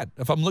that in my head.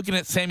 If I'm looking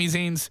at Sami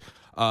Zayn's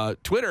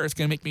Twitter, it's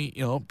going to make me,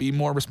 be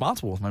more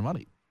responsible with my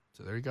money.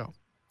 So there you go.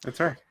 That's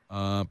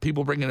right.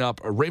 People bringing up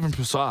Raven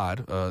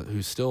Prasad,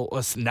 who's still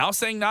now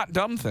saying not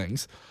dumb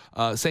things,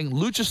 saying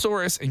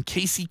Luchasaurus and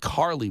Casey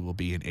Carly will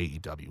be in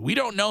AEW. We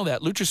don't know that.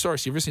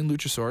 Luchasaurus, you ever seen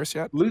Luchasaurus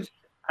yet?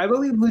 I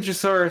believe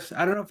Luchasaurus,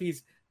 I don't know if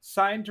he's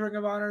signed to Ring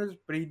of Honors,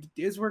 but he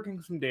is working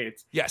some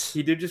dates. Yes.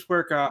 He did just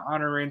work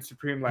Honor Reigns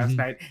Supreme last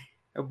night.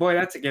 Oh, boy,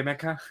 that's a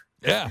gimmick, huh?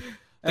 Yeah.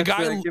 The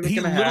guy, he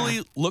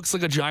literally looks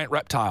like a giant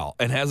reptile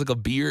and has like a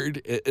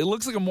beard. It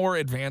looks like a more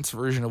advanced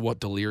version of what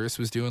Delirious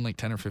was doing like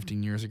 10 or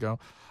 15 years ago.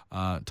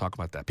 Talk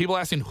about that. People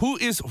asking, who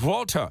is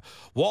Walter?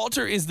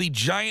 Walter is the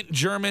giant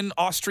German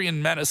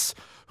Austrian menace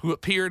who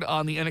appeared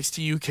on the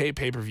NXT UK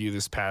pay-per-view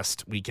this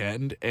past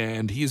weekend,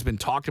 and he has been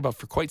talked about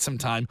for quite some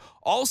time.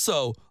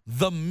 Also,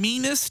 the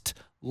meanest,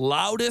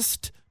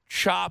 loudest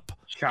chop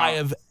I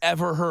have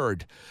ever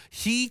heard.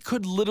 He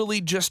could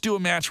literally just do a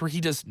match where he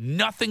does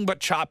nothing but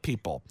chop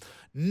people.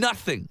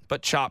 Nothing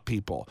but chop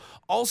people.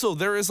 Also,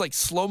 there is like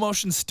slow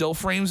motion still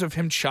frames of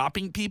him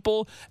chopping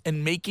people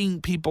and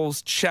making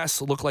people's chests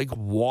look like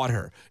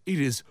water. It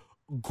is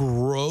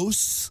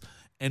gross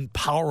and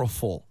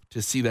powerful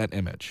to see that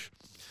image.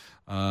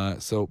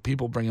 So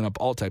people bringing up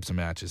all types of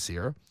matches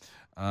here.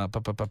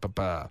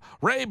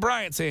 Ray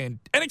Bryant saying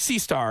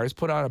NXT stars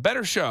put on a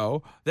better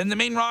show than the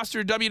main roster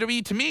of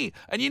WWE to me.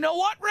 And you know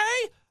what,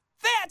 Ray?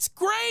 That's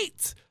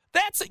great.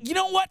 You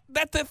know what?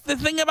 The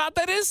thing about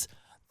that is,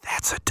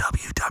 that's a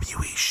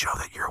WWE show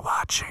that you're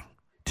watching.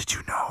 Did you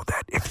know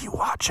that if you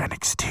watch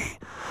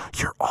NXT,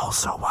 you're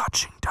also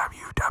watching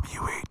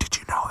WWE? Did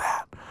you know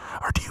that?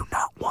 Or do you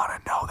not want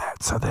to know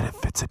that so that it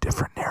fits a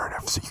different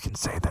narrative so you can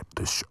say that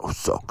this show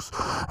sucks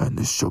and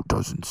this show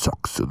doesn't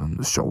suck, so then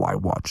the show I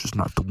watch is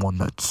not the one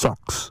that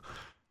sucks?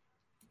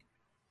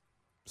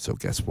 So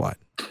guess what?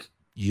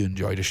 You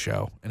enjoyed a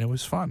show and it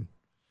was fun.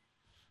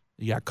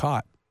 You got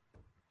caught.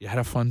 You had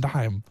a fun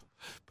time.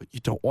 But you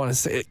don't want to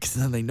say it because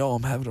then they know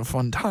I'm having a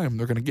fun time.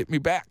 They're going to get me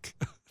back.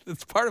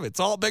 It's part of it. It's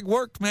all big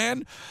work,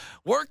 man.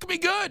 Work me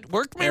good.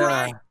 Work me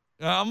right.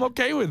 I'm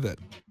okay with it.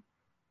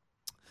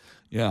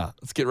 Yeah,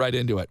 let's get right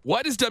into it.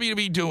 What is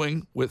WWE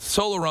doing with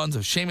solo runs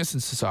of Sheamus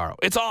and Cesaro?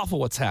 It's awful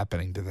what's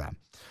happening to them.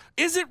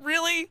 Is it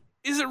really?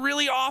 Is it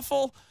really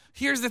awful?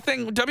 Here's the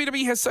thing.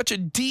 WWE has such a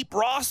deep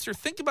roster.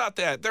 Think about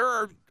that. There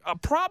are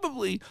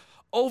probably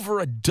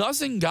over a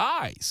dozen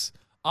guys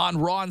on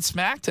Raw and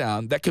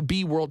SmackDown that could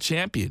be world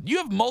champion. You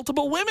have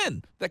multiple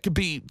women that could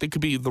be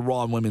the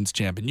Raw and Women's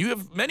champion. You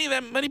have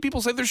many people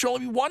say there should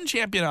only be one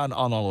champion on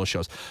all those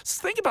shows. So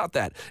think about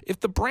that. If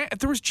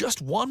there was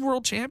just one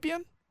world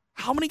champion,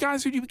 how many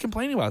guys would you be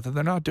complaining about that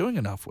they're not doing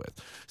enough with?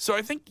 So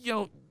I think,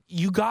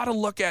 you got to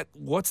look at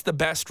what's the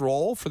best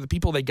role for the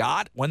people they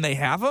got when they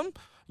have them.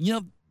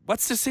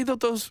 Let's just say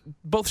that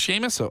both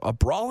Sheamus, a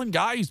brawling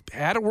guy who's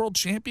had a world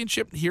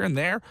championship here and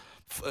there,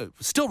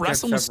 still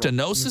wrestling with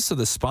stenosis of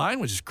the spine,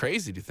 which is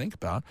crazy to think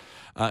about,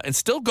 and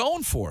still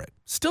going for it.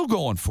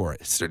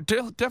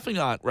 Definitely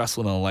not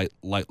wrestling on a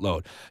light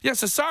load. Yeah,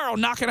 Cesaro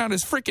knocking out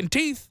his freaking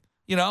teeth,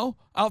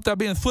 out there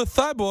being Flip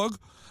Cyborg,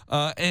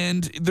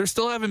 and they're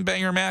still having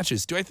banger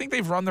matches. Do I think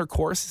they've run their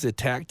course as a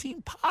tag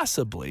team?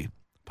 Possibly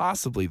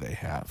they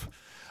have.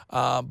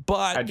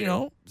 But,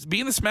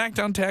 being the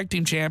SmackDown Tag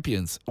Team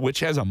Champions, which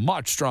has a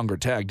much stronger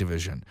tag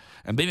division,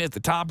 and being at the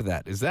top of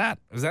that, is that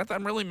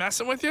them really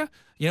messing with you?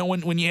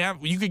 When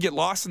you could get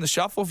lost in the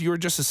shuffle if you were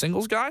just a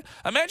singles guy.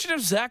 Imagine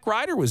if Zack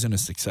Ryder was in a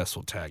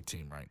successful tag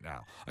team right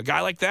now. A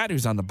guy like that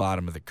who's on the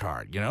bottom of the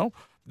card,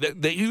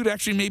 he would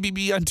actually maybe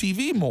be on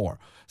TV more.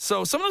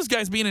 So some of those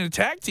guys being in a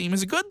tag team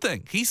is a good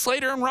thing. Heath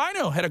Slater and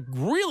Rhino had a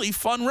really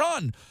fun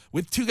run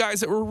with two guys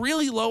that were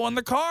really low on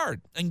the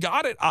card and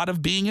got it out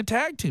of being a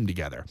tag team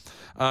together.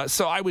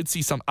 So I would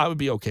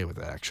be okay with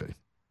that, actually.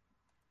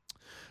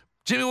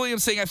 Jimmy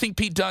Williams saying, I think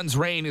Pete Dunne's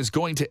reign is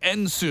going to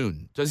end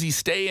soon. Does he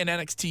stay in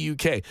NXT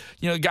UK?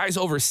 The guy's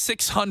over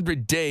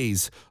 600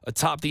 days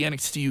atop the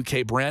NXT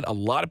UK brand. A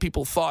lot of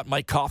people thought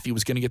Mike Coffey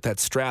was going to get that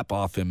strap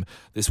off him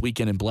this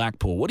weekend in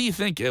Blackpool. What do you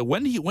think?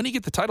 When do you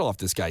get the title off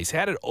this guy? He's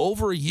had it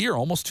over a year,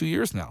 almost 2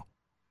 years now.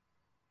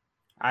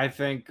 I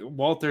think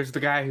Walter's the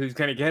guy who's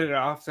going to get it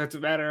off, so it's a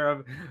matter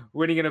of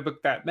when are you going to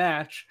book that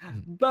match.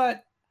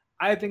 But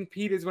I think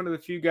Pete is one of the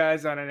few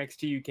guys on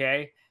NXT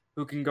UK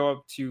who can go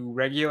up to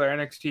regular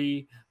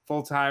NXT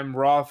full-time,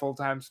 Raw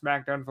full-time,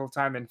 SmackDown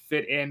full-time, and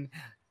fit in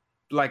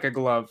like a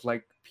glove.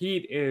 Like,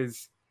 Pete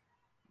is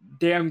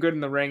damn good in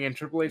the ring, and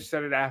Triple H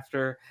said it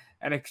after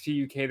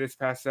NXT UK this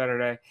past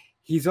Saturday.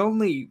 He's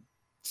only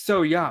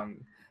so young.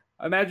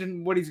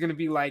 Imagine what he's going to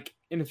be like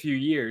in a few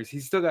years.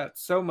 He's still got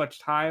so much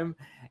time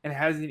and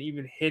hasn't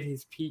even hit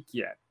his peak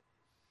yet.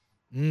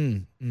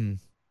 Let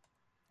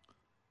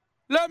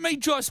me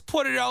just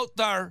put it out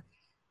there.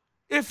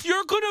 If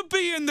you're going to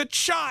be in the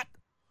chat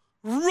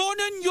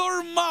running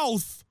your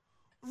mouth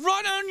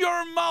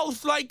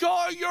like,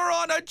 you're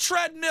on a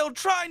treadmill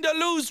trying to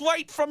lose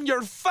weight from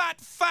your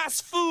fat,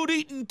 fast food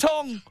eating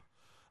tongue,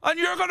 and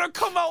you're going to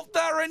come out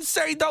there and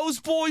say those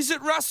boys at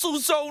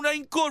WrestleZone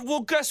ain't good,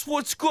 well, guess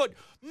what's good?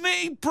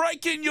 Me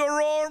breaking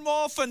your arm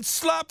off and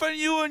slapping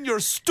you in your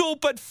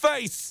stupid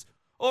face,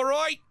 all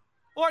right?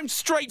 I'm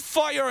straight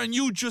fire and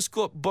you just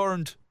got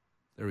burned.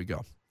 There we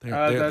go.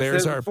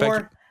 There's our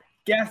Becky.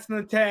 Gas in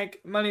the tank,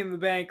 money in the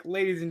bank.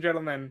 Ladies and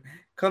gentlemen,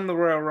 come the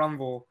Royal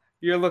Rumble.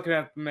 You're looking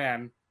at the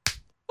man.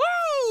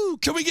 Woo!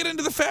 Can we get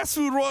into the fast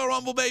food Royal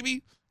Rumble,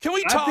 baby? Can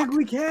we talk? I think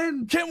we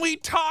can. Can we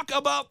talk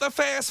about the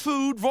fast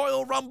food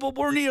Royal Rumble?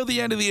 We're near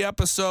the end of the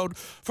episode.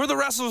 For the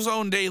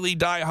WrestleZone Daily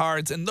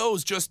diehards and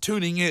those just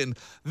tuning in,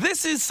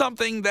 this is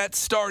something that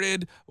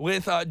started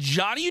with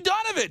Johnny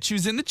Udonovich,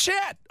 who's in the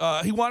chat.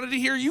 He wanted to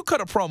hear you cut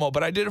a promo,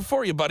 but I did it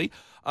for you, buddy.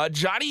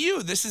 Johnny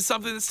U, this is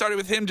something that started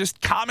with him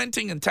just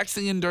commenting and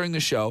texting in during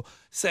the show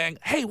saying,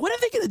 hey, when are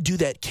they going to do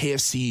that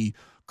KFC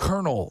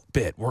Colonel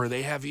bit where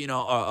they have,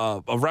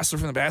 a wrestler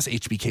from the past,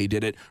 HBK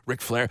did it, Ric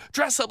Flair,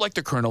 dress up like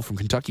the Colonel from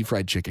Kentucky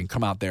Fried Chicken,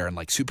 come out there and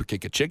like super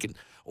kick a chicken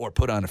or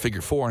put on a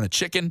figure four on a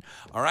chicken,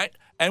 all right?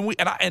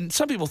 And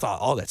some people thought,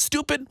 oh, that's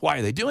stupid. Why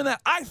are they doing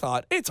that? I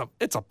thought it's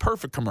a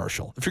perfect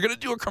commercial. If you're going to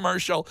do a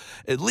commercial,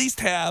 at least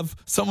have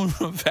someone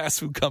from a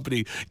fast food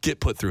company get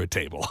put through a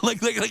table.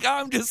 Like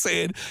I'm just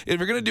saying, if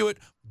you're going to do it,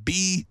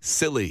 be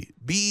silly.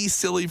 Be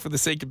silly for the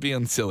sake of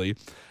being silly.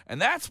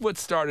 And that's what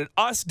started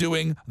us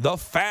doing the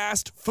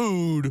fast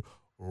food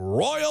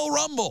Royal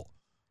Rumble.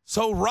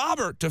 So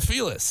Robert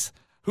DeFelice,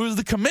 who's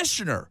the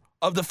commissioner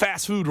of the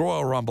fast food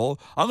Royal Rumble,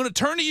 I'm going to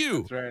turn to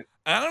you. That's right.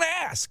 And I'm going to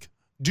ask,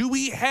 do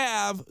we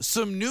have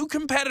some new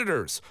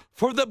competitors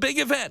for the big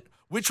event,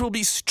 which will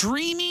be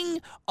streaming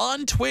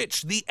on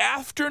Twitch the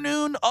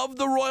afternoon of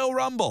the Royal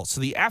Rumble?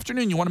 So the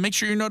afternoon, you want to make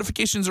sure your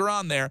notifications are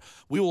on there.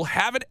 We will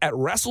have it at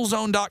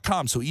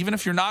WrestleZone.com. So even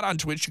if you're not on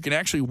Twitch, you can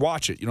actually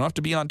watch it. You don't have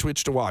to be on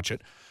Twitch to watch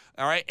it.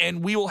 All right,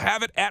 and we will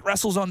have it at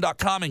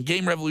WrestleZone.com and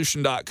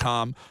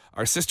GameRevolution.com,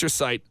 our sister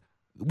site.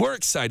 We're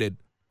excited.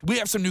 We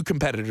have some new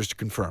competitors to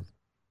confirm.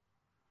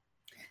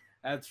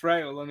 That's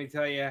right. Well, let me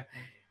tell you,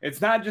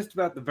 it's not just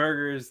about the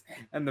burgers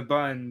and the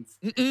buns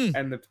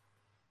and the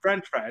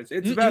French fries.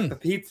 It's about the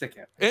pizza,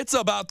 Kevin. It's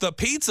about the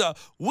pizza.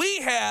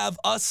 We have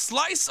a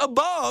slice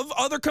above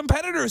other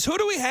competitors. Who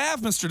do we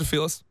have, Mr.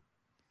 DeFelice?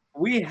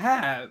 We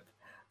have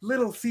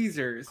Little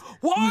Caesars.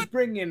 What? Who's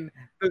bringing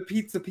the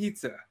pizza?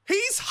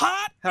 He's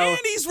hot and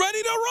he's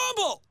ready to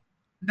rumble.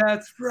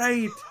 That's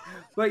right.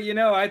 But,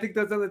 I think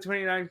those other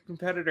 29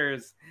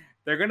 competitors,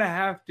 they're going to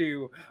have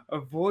to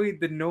avoid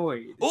the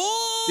Noid.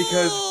 Ooh!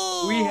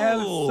 Because we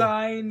have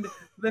signed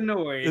the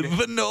Noid.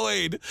 The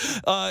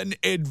Noid.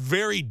 A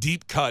very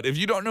deep cut. If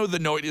you don't know who the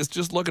Noid is,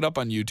 just look it up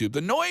on YouTube.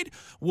 The Noid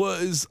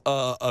was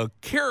a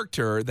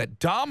character that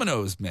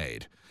Domino's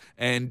made.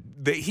 And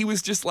he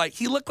was just like,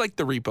 he looked like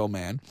the Repo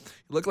Man.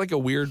 He looked like a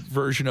weird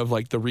version of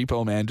like the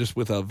Repo Man, just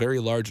with a very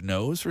large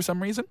nose for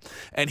some reason.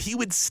 And he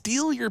would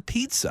steal your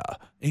pizza,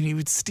 and he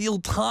would steal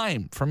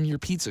time from your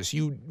pizza. So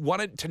you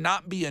wanted to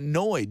not be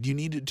annoyed. You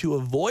needed to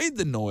avoid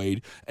the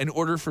Noid in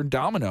order for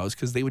Domino's,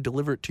 because they would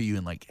deliver it to you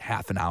in like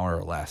half an hour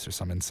or less or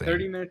something insane.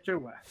 30 minutes or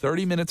less.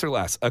 30 minutes or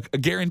less. A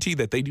guarantee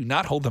that they do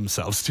not hold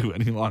themselves to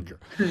any longer.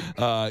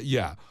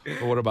 Yeah.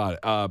 But what about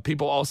it?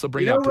 People also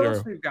bring up what here.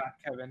 else we've got,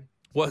 Kevin?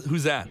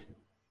 Who's that?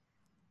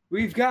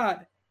 We've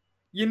got,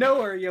 you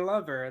know her, you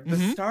love her, the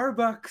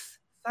Starbucks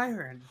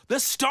siren. The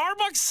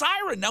Starbucks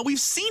siren. Now, we've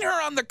seen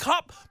her on the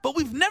cup, but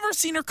we've never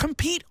seen her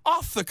compete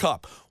off the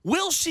cup.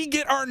 Will she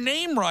get our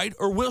name right,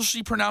 or will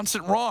she pronounce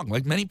it wrong,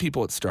 like many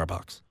people at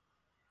Starbucks?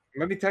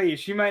 Let me tell you,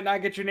 she might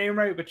not get your name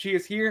right, but she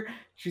is here.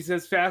 She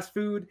says fast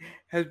food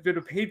has been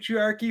a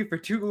patriarchy for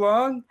too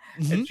long,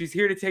 and she's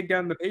here to take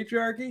down the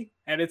patriarchy,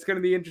 and it's going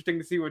to be interesting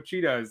to see what she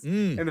does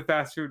in the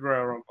fast food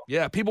Royal Rumble.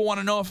 Yeah, people want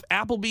to know if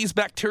Applebee's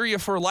Bacteria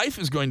for Life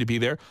is going to be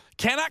there.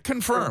 Cannot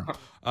confirm.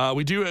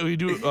 You do have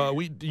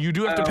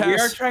to pass. We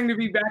are trying to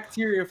be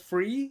bacteria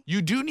free.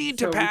 You do need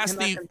to pass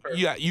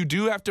you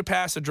do have to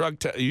pass a drug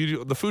test.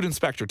 The food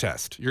inspector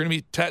test. You're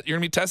going to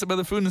be tested by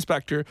the food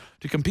inspector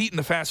to compete in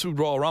the fast food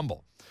Royal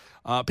Rumble.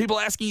 People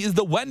asking, is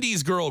the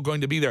Wendy's girl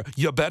going to be there?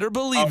 You better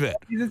believe it.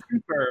 This is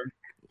confirmed.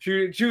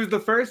 She was the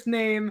first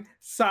name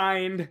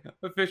signed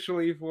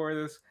officially for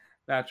this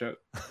matchup.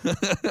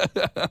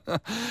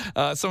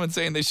 Someone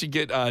saying they should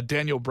get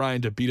Daniel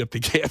Bryan to beat up the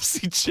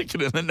KFC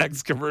chicken in the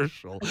next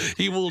commercial.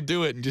 He will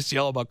do it and just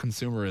yell about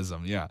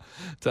consumerism. Yeah,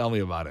 tell me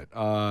about it.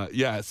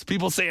 Yes,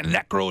 people saying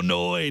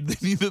necronoid.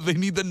 They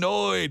need the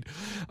noid.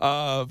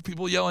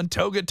 People yelling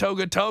toga,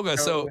 toga, toga.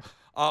 So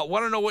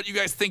want to know what you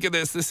guys think of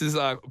this. This is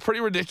a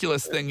pretty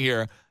ridiculous thing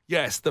here.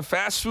 Yes, the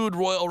Fast Food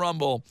Royal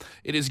Rumble.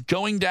 It is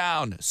going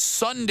down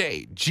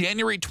Sunday,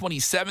 January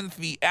 27th,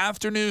 the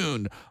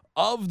afternoon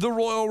of the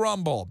Royal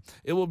Rumble.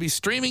 It will be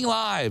streaming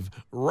live.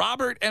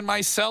 Robert and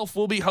myself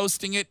will be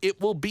hosting it. It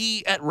will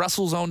be at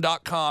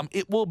WrestleZone.com.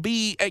 It will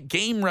be at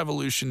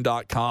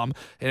GameRevolution.com.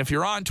 And if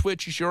you're on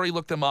Twitch, you should already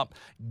look them up.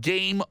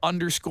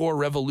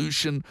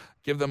 Game_Revolution.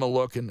 Give them a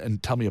look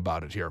and tell me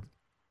about it here.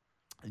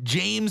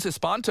 James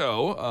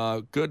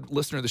Espanto, good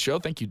listener of the show.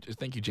 Thank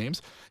you,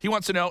 James. He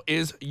wants to know,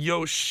 is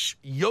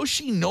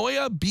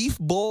Yoshinoya Beef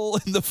Bowl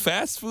in the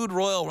Fast Food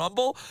Royal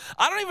Rumble?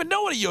 I don't even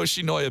know what a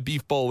Yoshinoya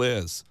Beef Bowl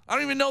is. I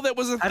don't even know that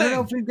was a thing. I don't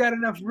know if we've got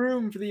enough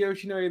room for the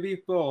Yoshinoya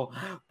Beef Bowl,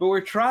 but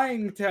we're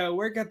trying to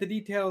work out the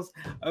details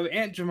of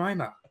Aunt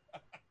Jemima.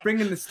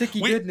 Bringing the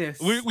sticky goodness.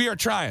 We are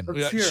trying.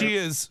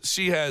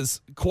 She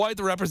has quite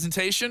the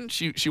representation.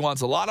 She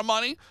wants a lot of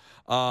money.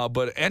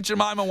 But Aunt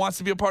Jemima wants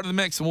to be a part of the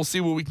mix, and we'll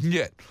see what we can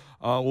get.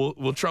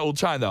 We'll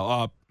try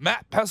though.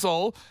 Matt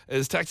Pessel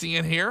is texting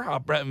in here.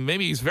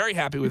 Maybe he's very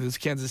happy with his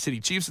Kansas City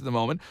Chiefs at the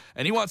moment,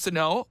 and he wants to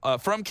know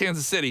from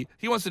Kansas City.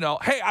 He wants to know,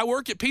 hey, I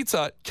work at Pizza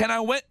Hut. Can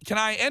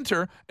I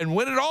enter and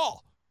win it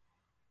all?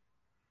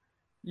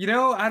 You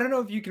know, I don't know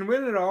if you can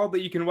win it all,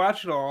 but you can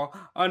watch it all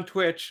on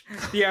Twitch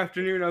the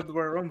afternoon of the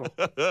Royal Rumble.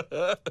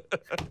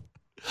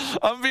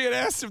 I'm being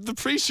asked if the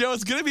pre-show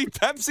is going to be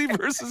Pepsi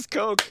versus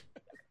Coke.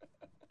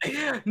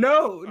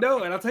 No,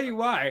 and I'll tell you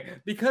why.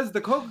 Because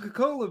the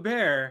Coca-Cola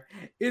Bear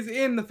is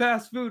in the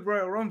Fast Food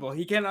Royal Rumble.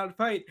 He cannot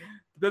fight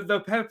the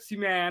Pepsi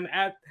Man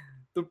at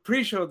the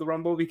pre-show of the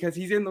Rumble because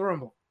he's in the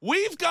Rumble.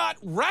 We've got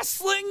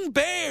wrestling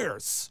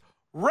bears.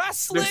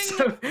 Wrestling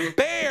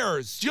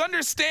bears. Do you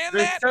understand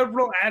that? There's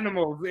several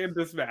animals in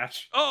this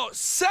match. Oh,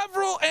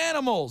 several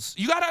animals.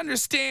 You got to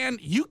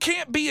understand, you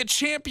can't be a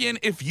champion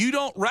if you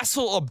don't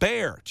wrestle a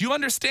bear. Do you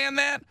understand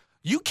that?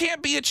 You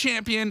can't be a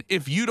champion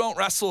if you don't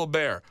wrestle a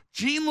bear.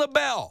 Gene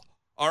LaBelle,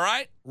 all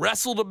right,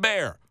 wrestled a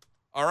bear,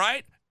 all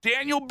right?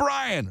 Daniel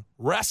Bryan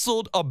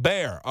wrestled a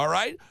bear, all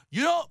right?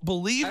 You don't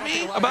believe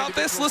me about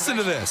this? Listen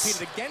to this.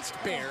 Against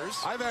bears.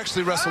 I've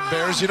actually wrestled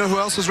bears. You know who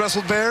else has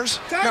wrestled bears?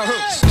 No, who?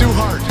 Stu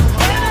Hart,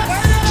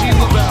 Gene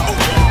LaBelle,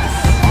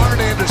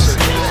 Arn Anderson.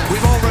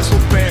 We've all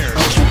wrestled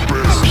bears.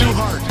 Stu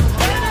Hart,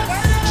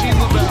 Gene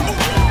LaBelle,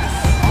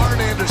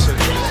 Arn Anderson.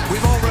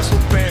 We've all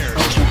wrestled bears.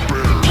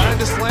 Trying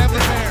to slam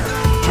the bear.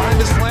 Trying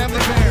to slam the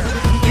bear.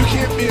 You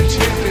can't be a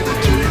champion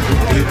until you can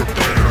beat a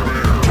bear.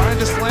 Trying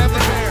to slam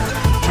the bear.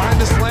 Trying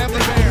to slam the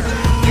bear.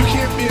 You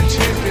can't be a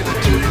champion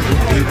until you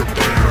can beat a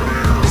bear.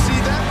 You see,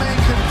 that man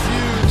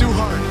confused Stu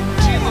Hart,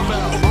 Gene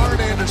LaBelle, Arn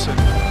Anderson.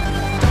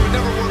 That would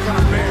never work on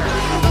a bear.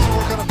 Doesn't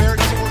work on a bear.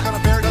 Doesn't work on a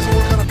bear. Doesn't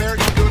work on a bear.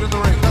 You do it in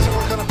the ring. Doesn't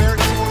work on a bear.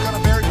 Doesn't work on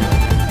a bear. You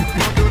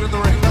don't do it in the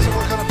ring. Doesn't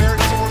work on a bear.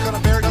 Doesn't work on a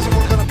bear. Doesn't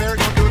work on a bear.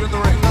 You don't do it in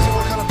the ring. Doesn't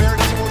work on a bear.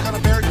 Doesn't work on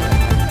a bear.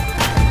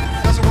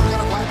 Doesn't work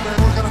on a black bear.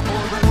 Work on a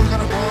polar bear. Work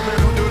on a polar bear.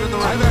 Don't do it in the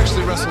ring. I've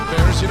actually wrestled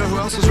bears. You know who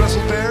else has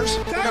wrestled bears?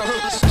 No,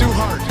 who? Stu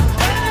Hart,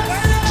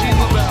 Gene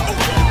LaBelle,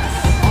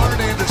 Arn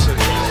Anderson.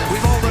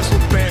 We've all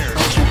wrestled bears.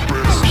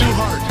 Stu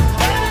Hart,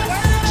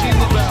 Gene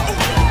LaBelle,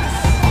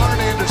 Arn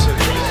Anderson.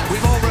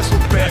 We've all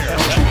wrestled bears.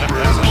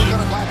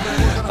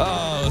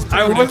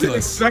 I wasn't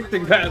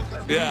expecting that.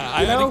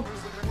 Yeah,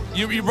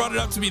 you brought it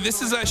up to me.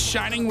 This is a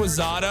Shining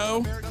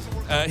Wasato.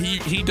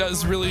 He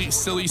does really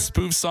silly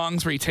spoof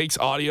songs where he takes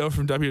audio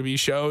from WWE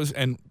shows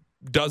and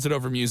does it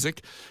over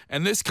music.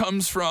 And this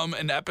comes from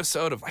an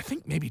episode of, I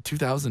think, maybe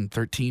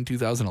 2013,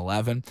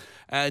 2011.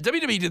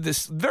 WWE did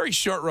this very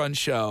short-run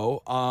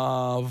show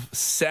of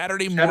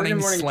Saturday Morning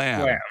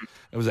Slam.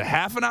 It was a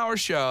half-an-hour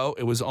show.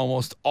 It was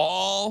almost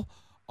all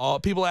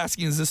people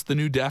asking, is this the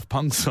new Daft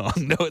Punk song?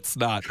 No, it's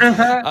not.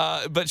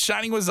 But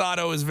Shining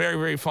Wasato is very,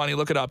 very funny.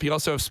 Look it up. He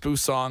also has spoof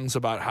songs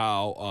about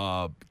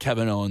how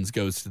Kevin Owens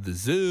goes to the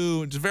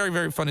zoo. It's very,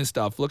 very funny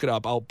stuff. Look it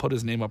up. I'll put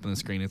his name up on the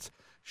screen. It's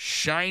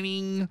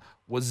Shining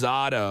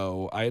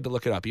Wazzato. I had to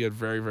look it up. He had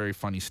very, very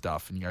funny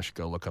stuff, and you guys should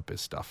go look up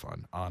his stuff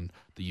on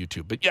the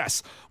YouTube. But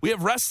yes, we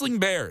have Wrestling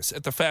Bears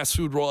at the Fast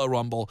Food Royal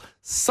Rumble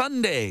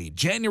Sunday,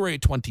 January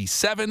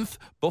 27th.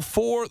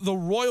 Before the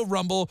Royal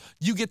Rumble,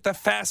 you get the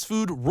Fast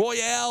Food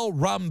Royale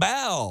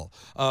Rumbell.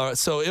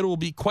 So it will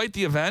be quite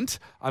the event.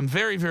 I'm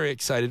very, very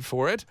excited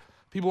for it.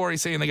 People are already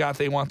saying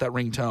they want that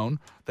ringtone.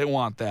 They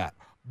want that.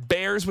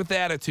 Bears with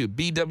attitude,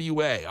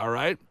 BWA, all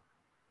right?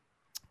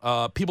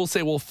 People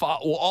say, will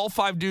all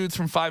 5 dudes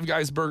from Five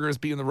Guys Burgers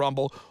be in the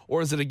Rumble,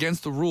 or is it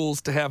against the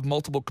rules to have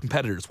multiple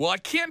competitors? Well, I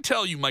can't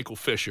tell you, Michael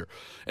Fisher.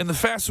 In the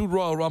Fast Food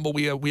Royal Rumble,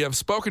 we have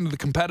spoken to the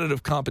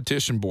Competitive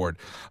Competition Board,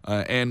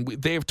 and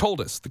they have told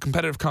us, the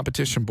Competitive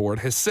Competition Board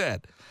has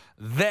said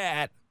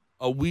that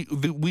we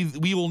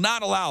will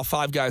not allow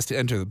 5 guys to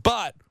enter,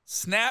 but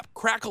Snap,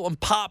 Crackle, and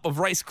Pop of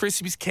Rice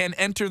Krispies can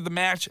enter the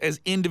match as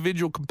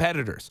individual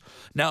competitors.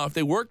 Now, if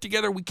they work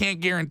together, we can't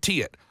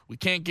guarantee it.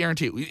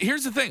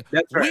 Here's the thing.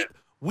 That's right.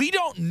 We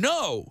don't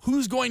know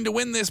who's going to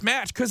win this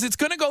match because it's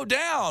going to go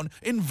down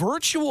in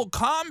virtual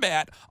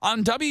combat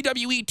on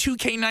WWE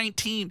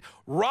 2K19.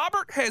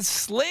 Robert has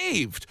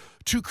slaved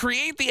to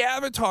create the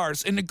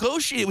avatars and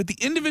negotiate with the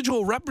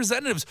individual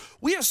representatives.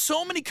 We have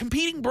so many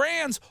competing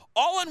brands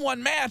all in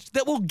one match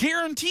that will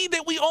guarantee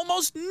that we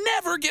almost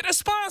never get a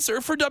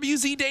sponsor for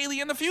WZ Daily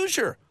in the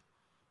future.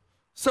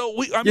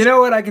 So you know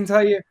what I can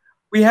tell you?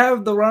 We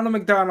have the Ronald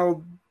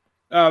McDonald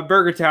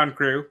Burger Town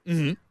crew.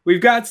 Mm-hmm.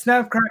 We've got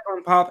Snap, Crackle,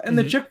 and Pop, and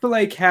the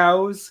Chick-fil-A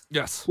cows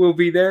will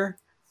be there.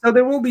 So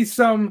there will be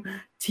some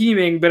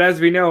teaming, but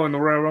as we know in the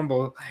Royal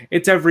Rumble,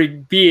 it's every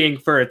being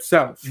for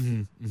itself.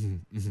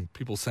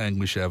 People saying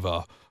we should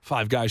have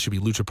 5 guys should be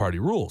Lucha Party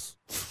rules.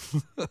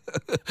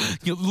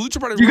 Lucha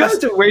Party rules. You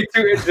guys are way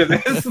too into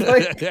this.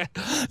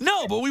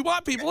 No, but we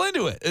want people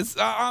into it.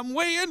 I'm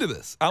way into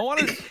this. I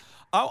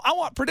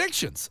want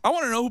predictions. I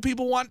want to know who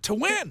people want to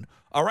win.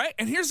 All right.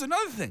 And here's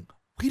another thing.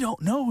 We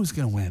don't know who's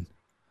going to win.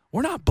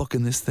 We're not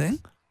booking this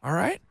thing, all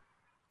right?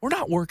 We're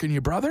not working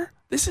you, brother.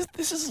 This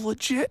is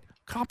legit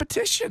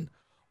competition.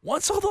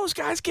 Once all those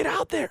guys get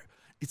out there,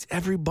 it's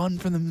every bun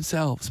for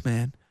themselves,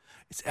 man.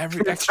 It's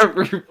every extra.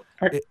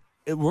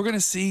 We're going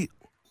to see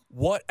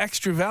what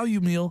extra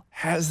value meal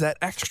has that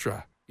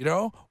extra, you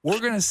know? We're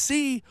going to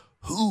see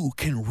who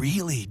can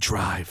really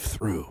drive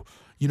through.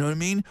 You know what I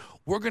mean?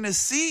 We're going to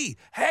see,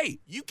 hey,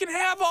 you can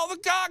have all the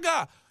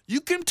gaga. You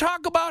can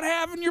talk about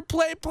having your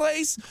play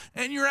place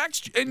and your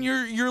extra and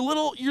your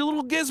little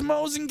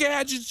gizmos and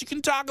gadgets. You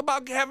can talk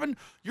about having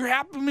your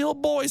Happy Meal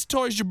boys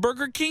toys, your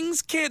Burger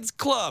King's Kids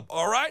Club.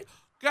 All right,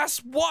 guess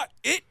what?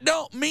 It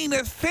don't mean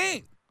a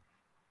thing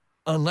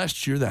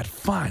unless you're that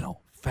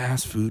final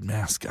fast food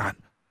mascot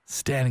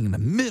standing in the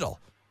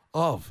middle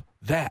of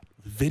that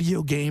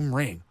video game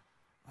ring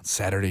on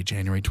Saturday,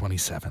 January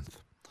 27th.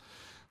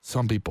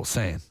 Some people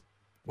saying,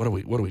 "What are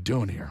we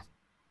doing here?"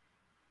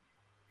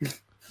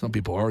 Some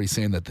people are already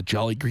saying that the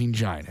Jolly Green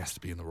Giant has to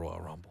be in the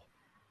Royal Rumble.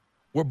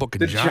 We're booking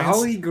the Giants.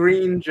 Jolly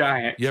Green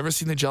Giant. You ever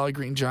seen the Jolly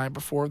Green Giant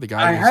before? The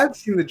guy. I have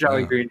seen the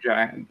Jolly Green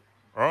Giant.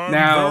 I'm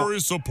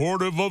very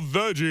supportive of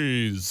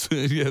veggies.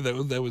 Yeah,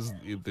 that was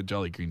the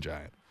Jolly Green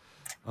Giant.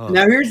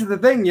 Now here's the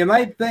thing: you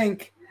might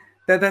think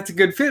that that's a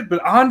good fit,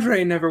 but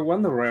Andre never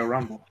won the Royal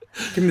Rumble.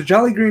 Can the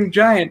Jolly Green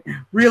Giant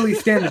really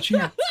stand a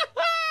chance?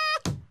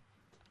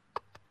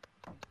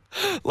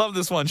 Love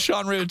this one.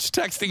 Sean Ridge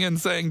texting in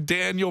saying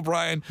Daniel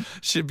Bryan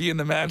should be in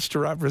the match to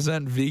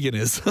represent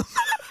veganism.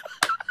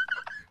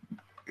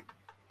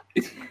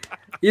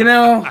 You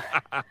know,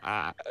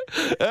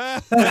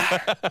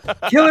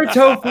 killer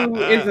tofu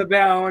is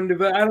abound,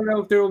 but I don't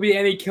know if there will be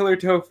any killer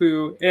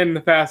tofu in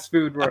the fast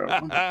food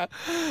world.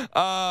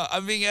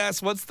 I'm being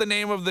asked, what's the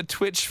name of the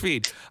Twitch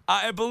feed?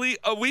 I believe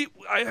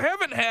I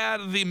haven't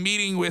had the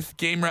meeting with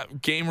Game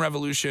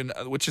Revolution,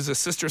 which is a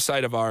sister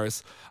site of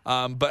ours,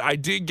 but I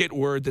did get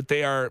word that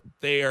they are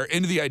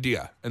into the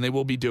idea and they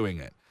will be doing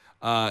it.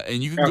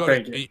 And you can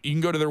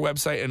go to their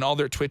website and all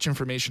their Twitch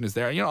information is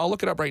there. You know, I'll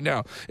look it up right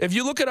now. If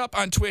you look it up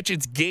on Twitch,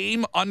 it's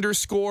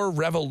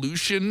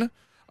game_revolution.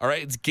 All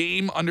right, it's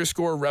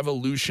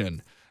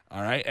game_revolution.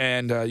 All right,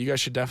 and you guys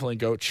should definitely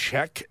go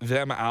check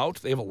them out.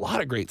 They have a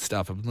lot of great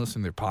stuff. I've been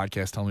listening to their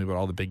podcast, telling me about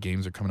all the big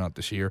games that are coming out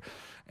this year,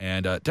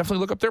 and definitely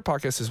look up their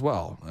podcast as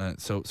well.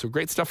 So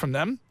great stuff from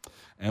them.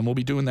 And we'll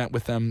be doing that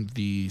with them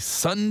the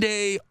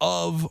Sunday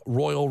of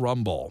Royal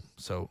Rumble.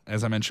 So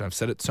as I mentioned, I've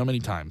said it so many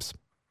times.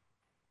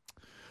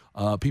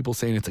 People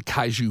saying it's a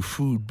kaiju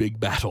food big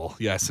battle.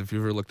 Yes, if you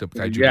ever looked up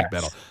kaiju big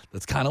battle,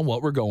 that's kind of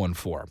what we're going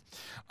for.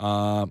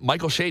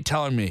 Michael Shea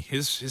telling me,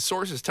 his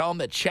sources tell him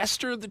that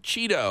Chester the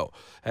Cheeto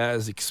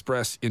has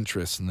expressed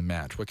interest in the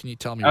match. What can you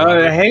tell me?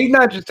 He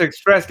not just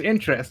expressed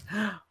interest.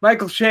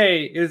 Michael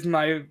Shea is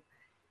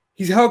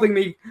he's helping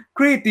me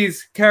create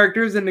these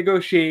characters and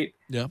negotiate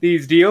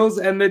these deals,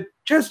 and the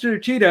Chester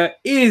Cheetah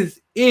is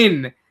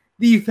in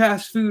the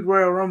fast food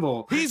Royal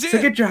Rumble.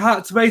 So get your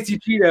hot, spicy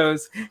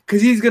Cheetos,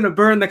 because he's going to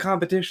burn the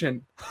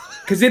competition.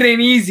 Because it ain't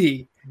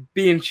easy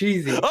being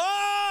cheesy.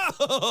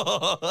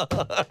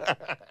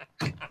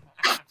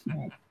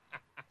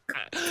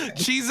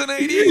 Cheesing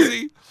ain't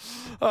easy.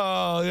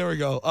 Oh, there we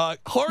go.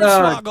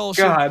 Hornswoggle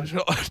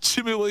God.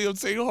 Jimmy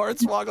Williams saying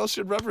Hornswoggle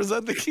should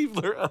represent the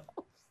Keebler Elves.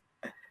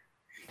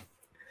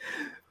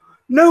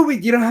 No,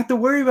 you don't have to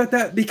worry about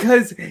that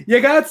because you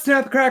got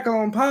Snap,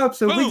 Crackle, and Pop,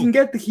 so we can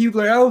get the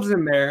Keebler Elves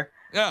in there.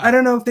 Yeah. I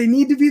don't know if they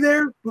need to be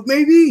there, but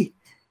maybe,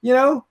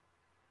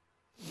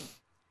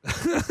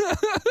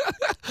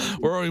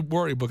 We're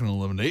already booking an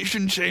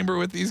elimination chamber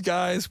with these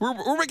guys.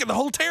 We're making the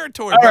whole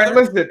territory. All right,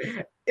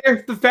 listen.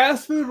 If the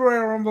fast food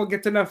Royal Rumble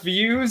gets enough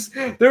views,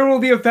 there will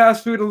be a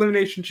fast food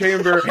elimination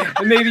chamber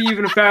and maybe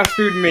even a fast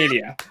food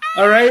mania.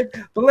 All right,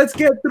 but let's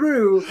get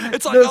through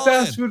the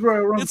fast food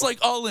Royal Rumble. It's like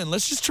all in.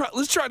 Let's try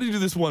to do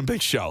this one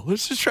big show.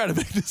 Let's just try to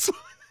make this.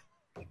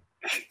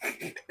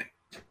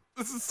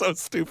 This is so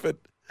stupid.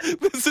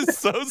 This is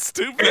so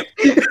stupid.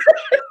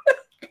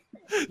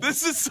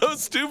 This is so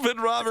stupid,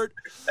 Robert.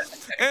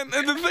 And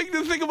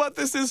the thing about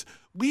this is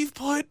we've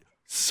put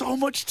so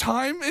much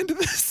time into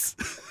this.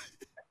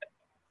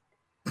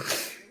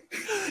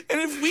 And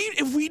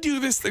if we do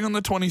this thing on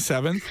the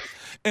 27th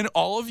and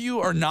all of you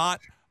are not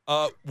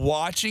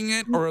watching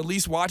it or at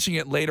least watching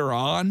it later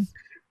on,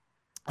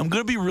 I'm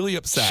going to be really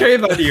upset.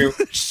 Shame on you.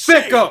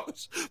 Fickle.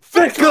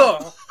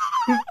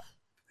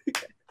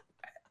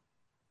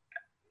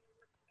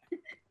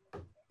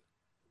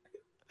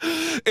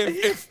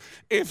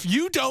 If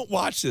you don't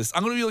watch this,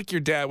 I'm gonna be like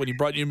your dad when he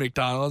brought you to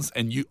McDonald's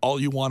and all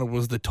you wanted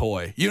was the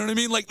toy. You know what I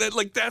mean? Like that.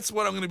 Like that's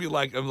what I'm gonna be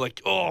like. I'm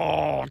like,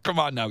 oh, come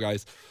on now,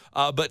 guys.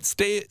 But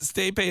pay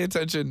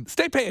attention.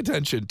 Stay pay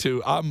attention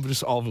to. I'm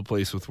just all over the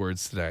place with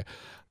words today.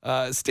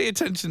 Stay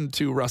attention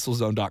to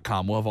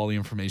WrestleZone.com. We'll have all the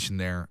information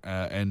there,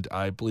 and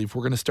I believe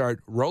we're gonna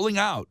start rolling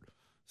out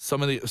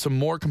some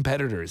more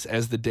competitors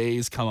as the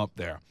days come up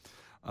there.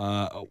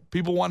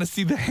 People want to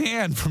see the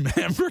hand from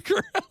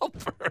Hamburger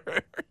Helper.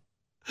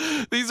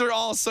 These are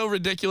all so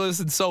ridiculous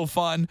and so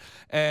fun,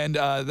 and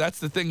that's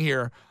the thing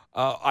here.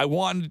 I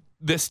want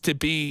this to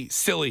be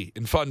silly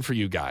and fun for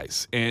you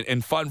guys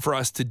and fun for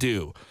us to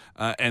do,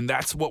 and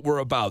that's what we're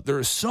about. There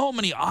are so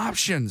many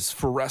options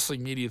for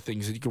wrestling media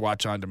things that you can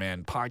watch on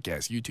demand,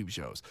 podcasts, YouTube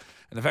shows,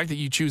 and the fact that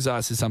you choose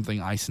us is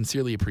something I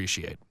sincerely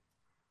appreciate.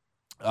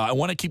 I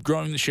want to keep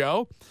growing the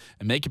show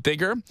and make it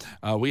bigger.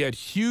 We had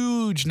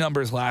huge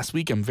numbers last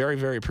week. I'm very,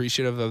 very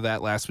appreciative of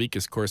that last week.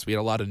 Of course, we had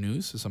a lot of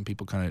news, so some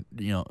people kind of,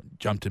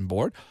 jumped on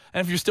board.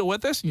 And if you're still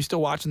with us and you're still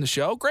watching the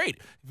show, great.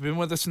 If you've been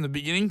with us from the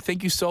beginning,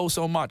 thank you so,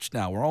 so much.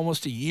 Now, we're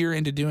almost a year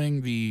into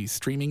doing the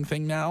streaming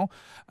thing now,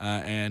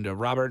 and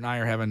Robert and I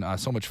are having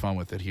so much fun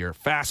with it here.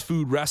 Fast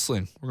food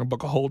wrestling. We're going to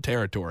book a whole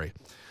territory.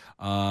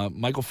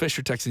 Michael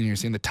Fisher texting here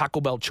saying the Taco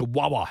Bell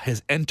Chihuahua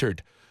has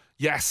entered.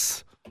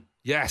 Yes.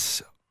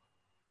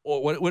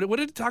 What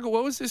did Taco?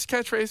 What was his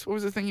catchphrase? What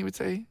was the thing he would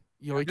say?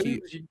 Yo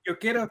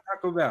quiero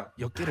Taco Bell.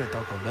 Yo quiero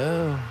Taco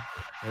Bell.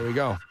 There we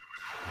go.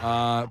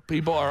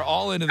 People are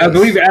all into this. I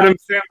believe Adam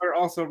Sandler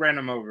also ran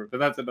him over, but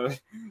that's another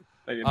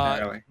thing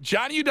entirely.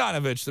 Johnny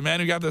Udanovich, the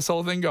man who got this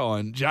whole thing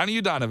going, Johnny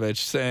Udanovich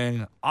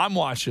saying, I'm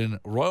watching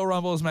Royal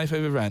Rumble is my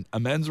favorite event. A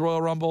men's Royal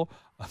Rumble,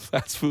 a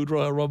fast food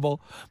Royal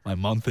Rumble. My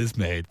month is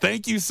made.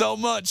 Thank you so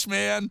much,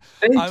 man.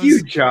 Thank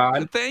you,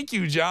 John. Thank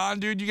you, John.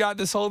 Dude, you got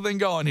this whole thing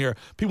going here.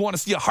 People want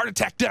to see a heart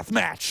attack death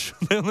match.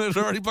 They're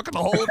already booking the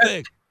whole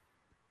thing.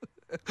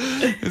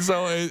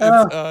 So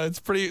it's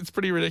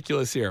pretty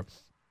ridiculous here.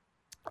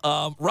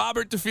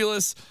 Robert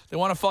DeFelice, they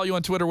want to follow you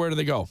on Twitter. Where do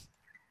they go?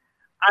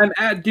 I'm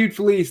at Dude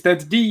Felice.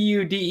 That's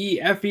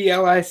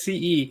DUDEFELICE.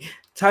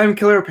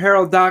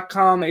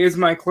 TimekillerApparel.com is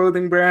my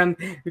clothing brand.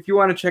 If you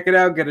want to check it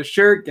out, get a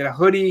shirt, get a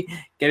hoodie,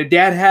 get a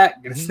dad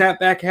hat, get a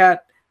snapback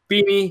hat,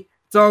 beanie.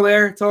 It's all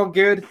there. It's all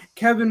good.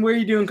 Kevin, where are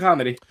you doing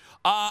comedy?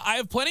 I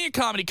have plenty of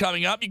comedy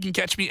coming up. You can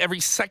catch me every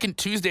second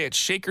Tuesday at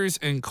Shakers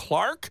and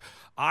Clark.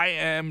 I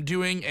am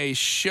doing a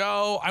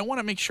show. I want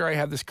to make sure I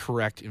have this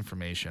correct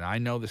information. I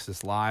know this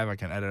is live. I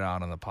can edit it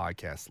out on the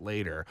podcast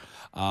later.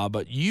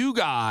 But you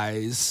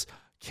guys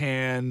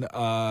can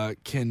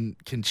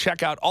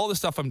check out all the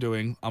stuff I'm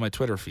doing on my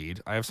Twitter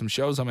feed. I have some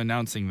shows I'm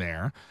announcing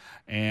there.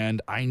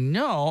 And I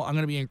know I'm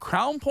going to be in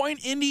Crown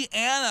Point,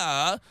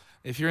 Indiana,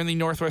 if you're in the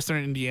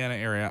northwestern Indiana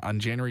area, on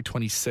January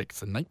 26th,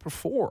 the night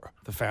before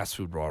the Fast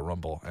Food Royal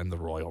Rumble and the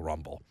Royal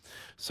Rumble.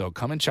 So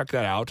come and check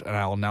that out, and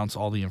I'll announce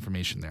all the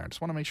information there. I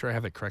just want to make sure I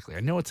have it correctly. I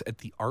know it's at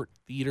the Art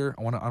Theater.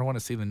 I don't want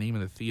to say the name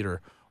of the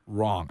theater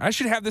wrong. I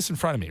should have this in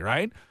front of me,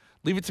 right?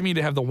 Leave it to me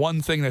to have the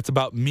one thing that's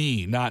about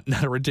me, not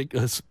a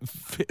ridiculous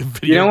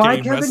video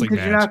game wrestling match.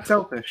 Because you're not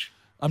selfish.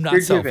 I'm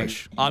not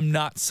selfish. I'm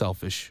not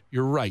selfish.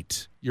 You're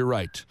right.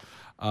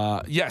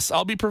 Yes,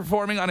 I'll be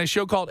performing on a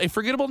show called A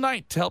Forgettable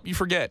Night to help you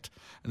forget.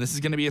 And this is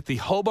going to be at the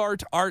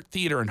Hobart Art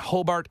Theater in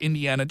Hobart,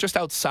 Indiana, just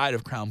outside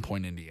of Crown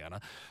Point,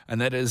 Indiana.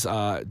 And that is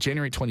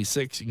January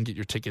 26th. You can get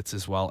your tickets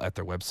as well at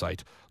their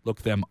website.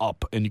 Look them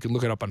up. And you can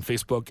look it up on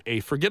Facebook,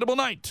 A Forgettable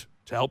Night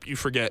to help you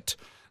forget.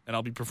 And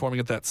I'll be performing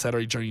at that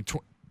Saturday, January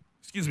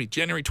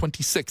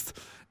 26th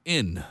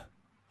in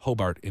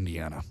Hobart,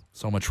 Indiana.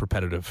 So much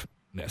repetitive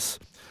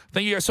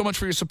Thank you guys so much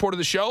for your support of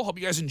the show. Hope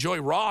you guys enjoy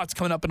Raw. It's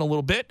coming up in a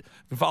little bit.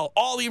 You can follow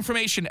all the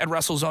information at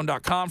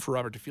WrestleZone.com. For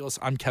Robert DeFelice,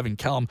 I'm Kevin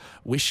Kellum,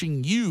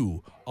 wishing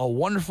you a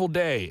wonderful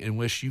day in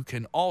which you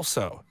can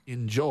also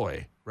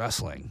enjoy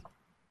wrestling.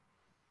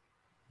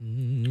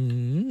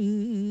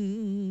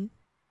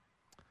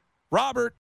 Robert.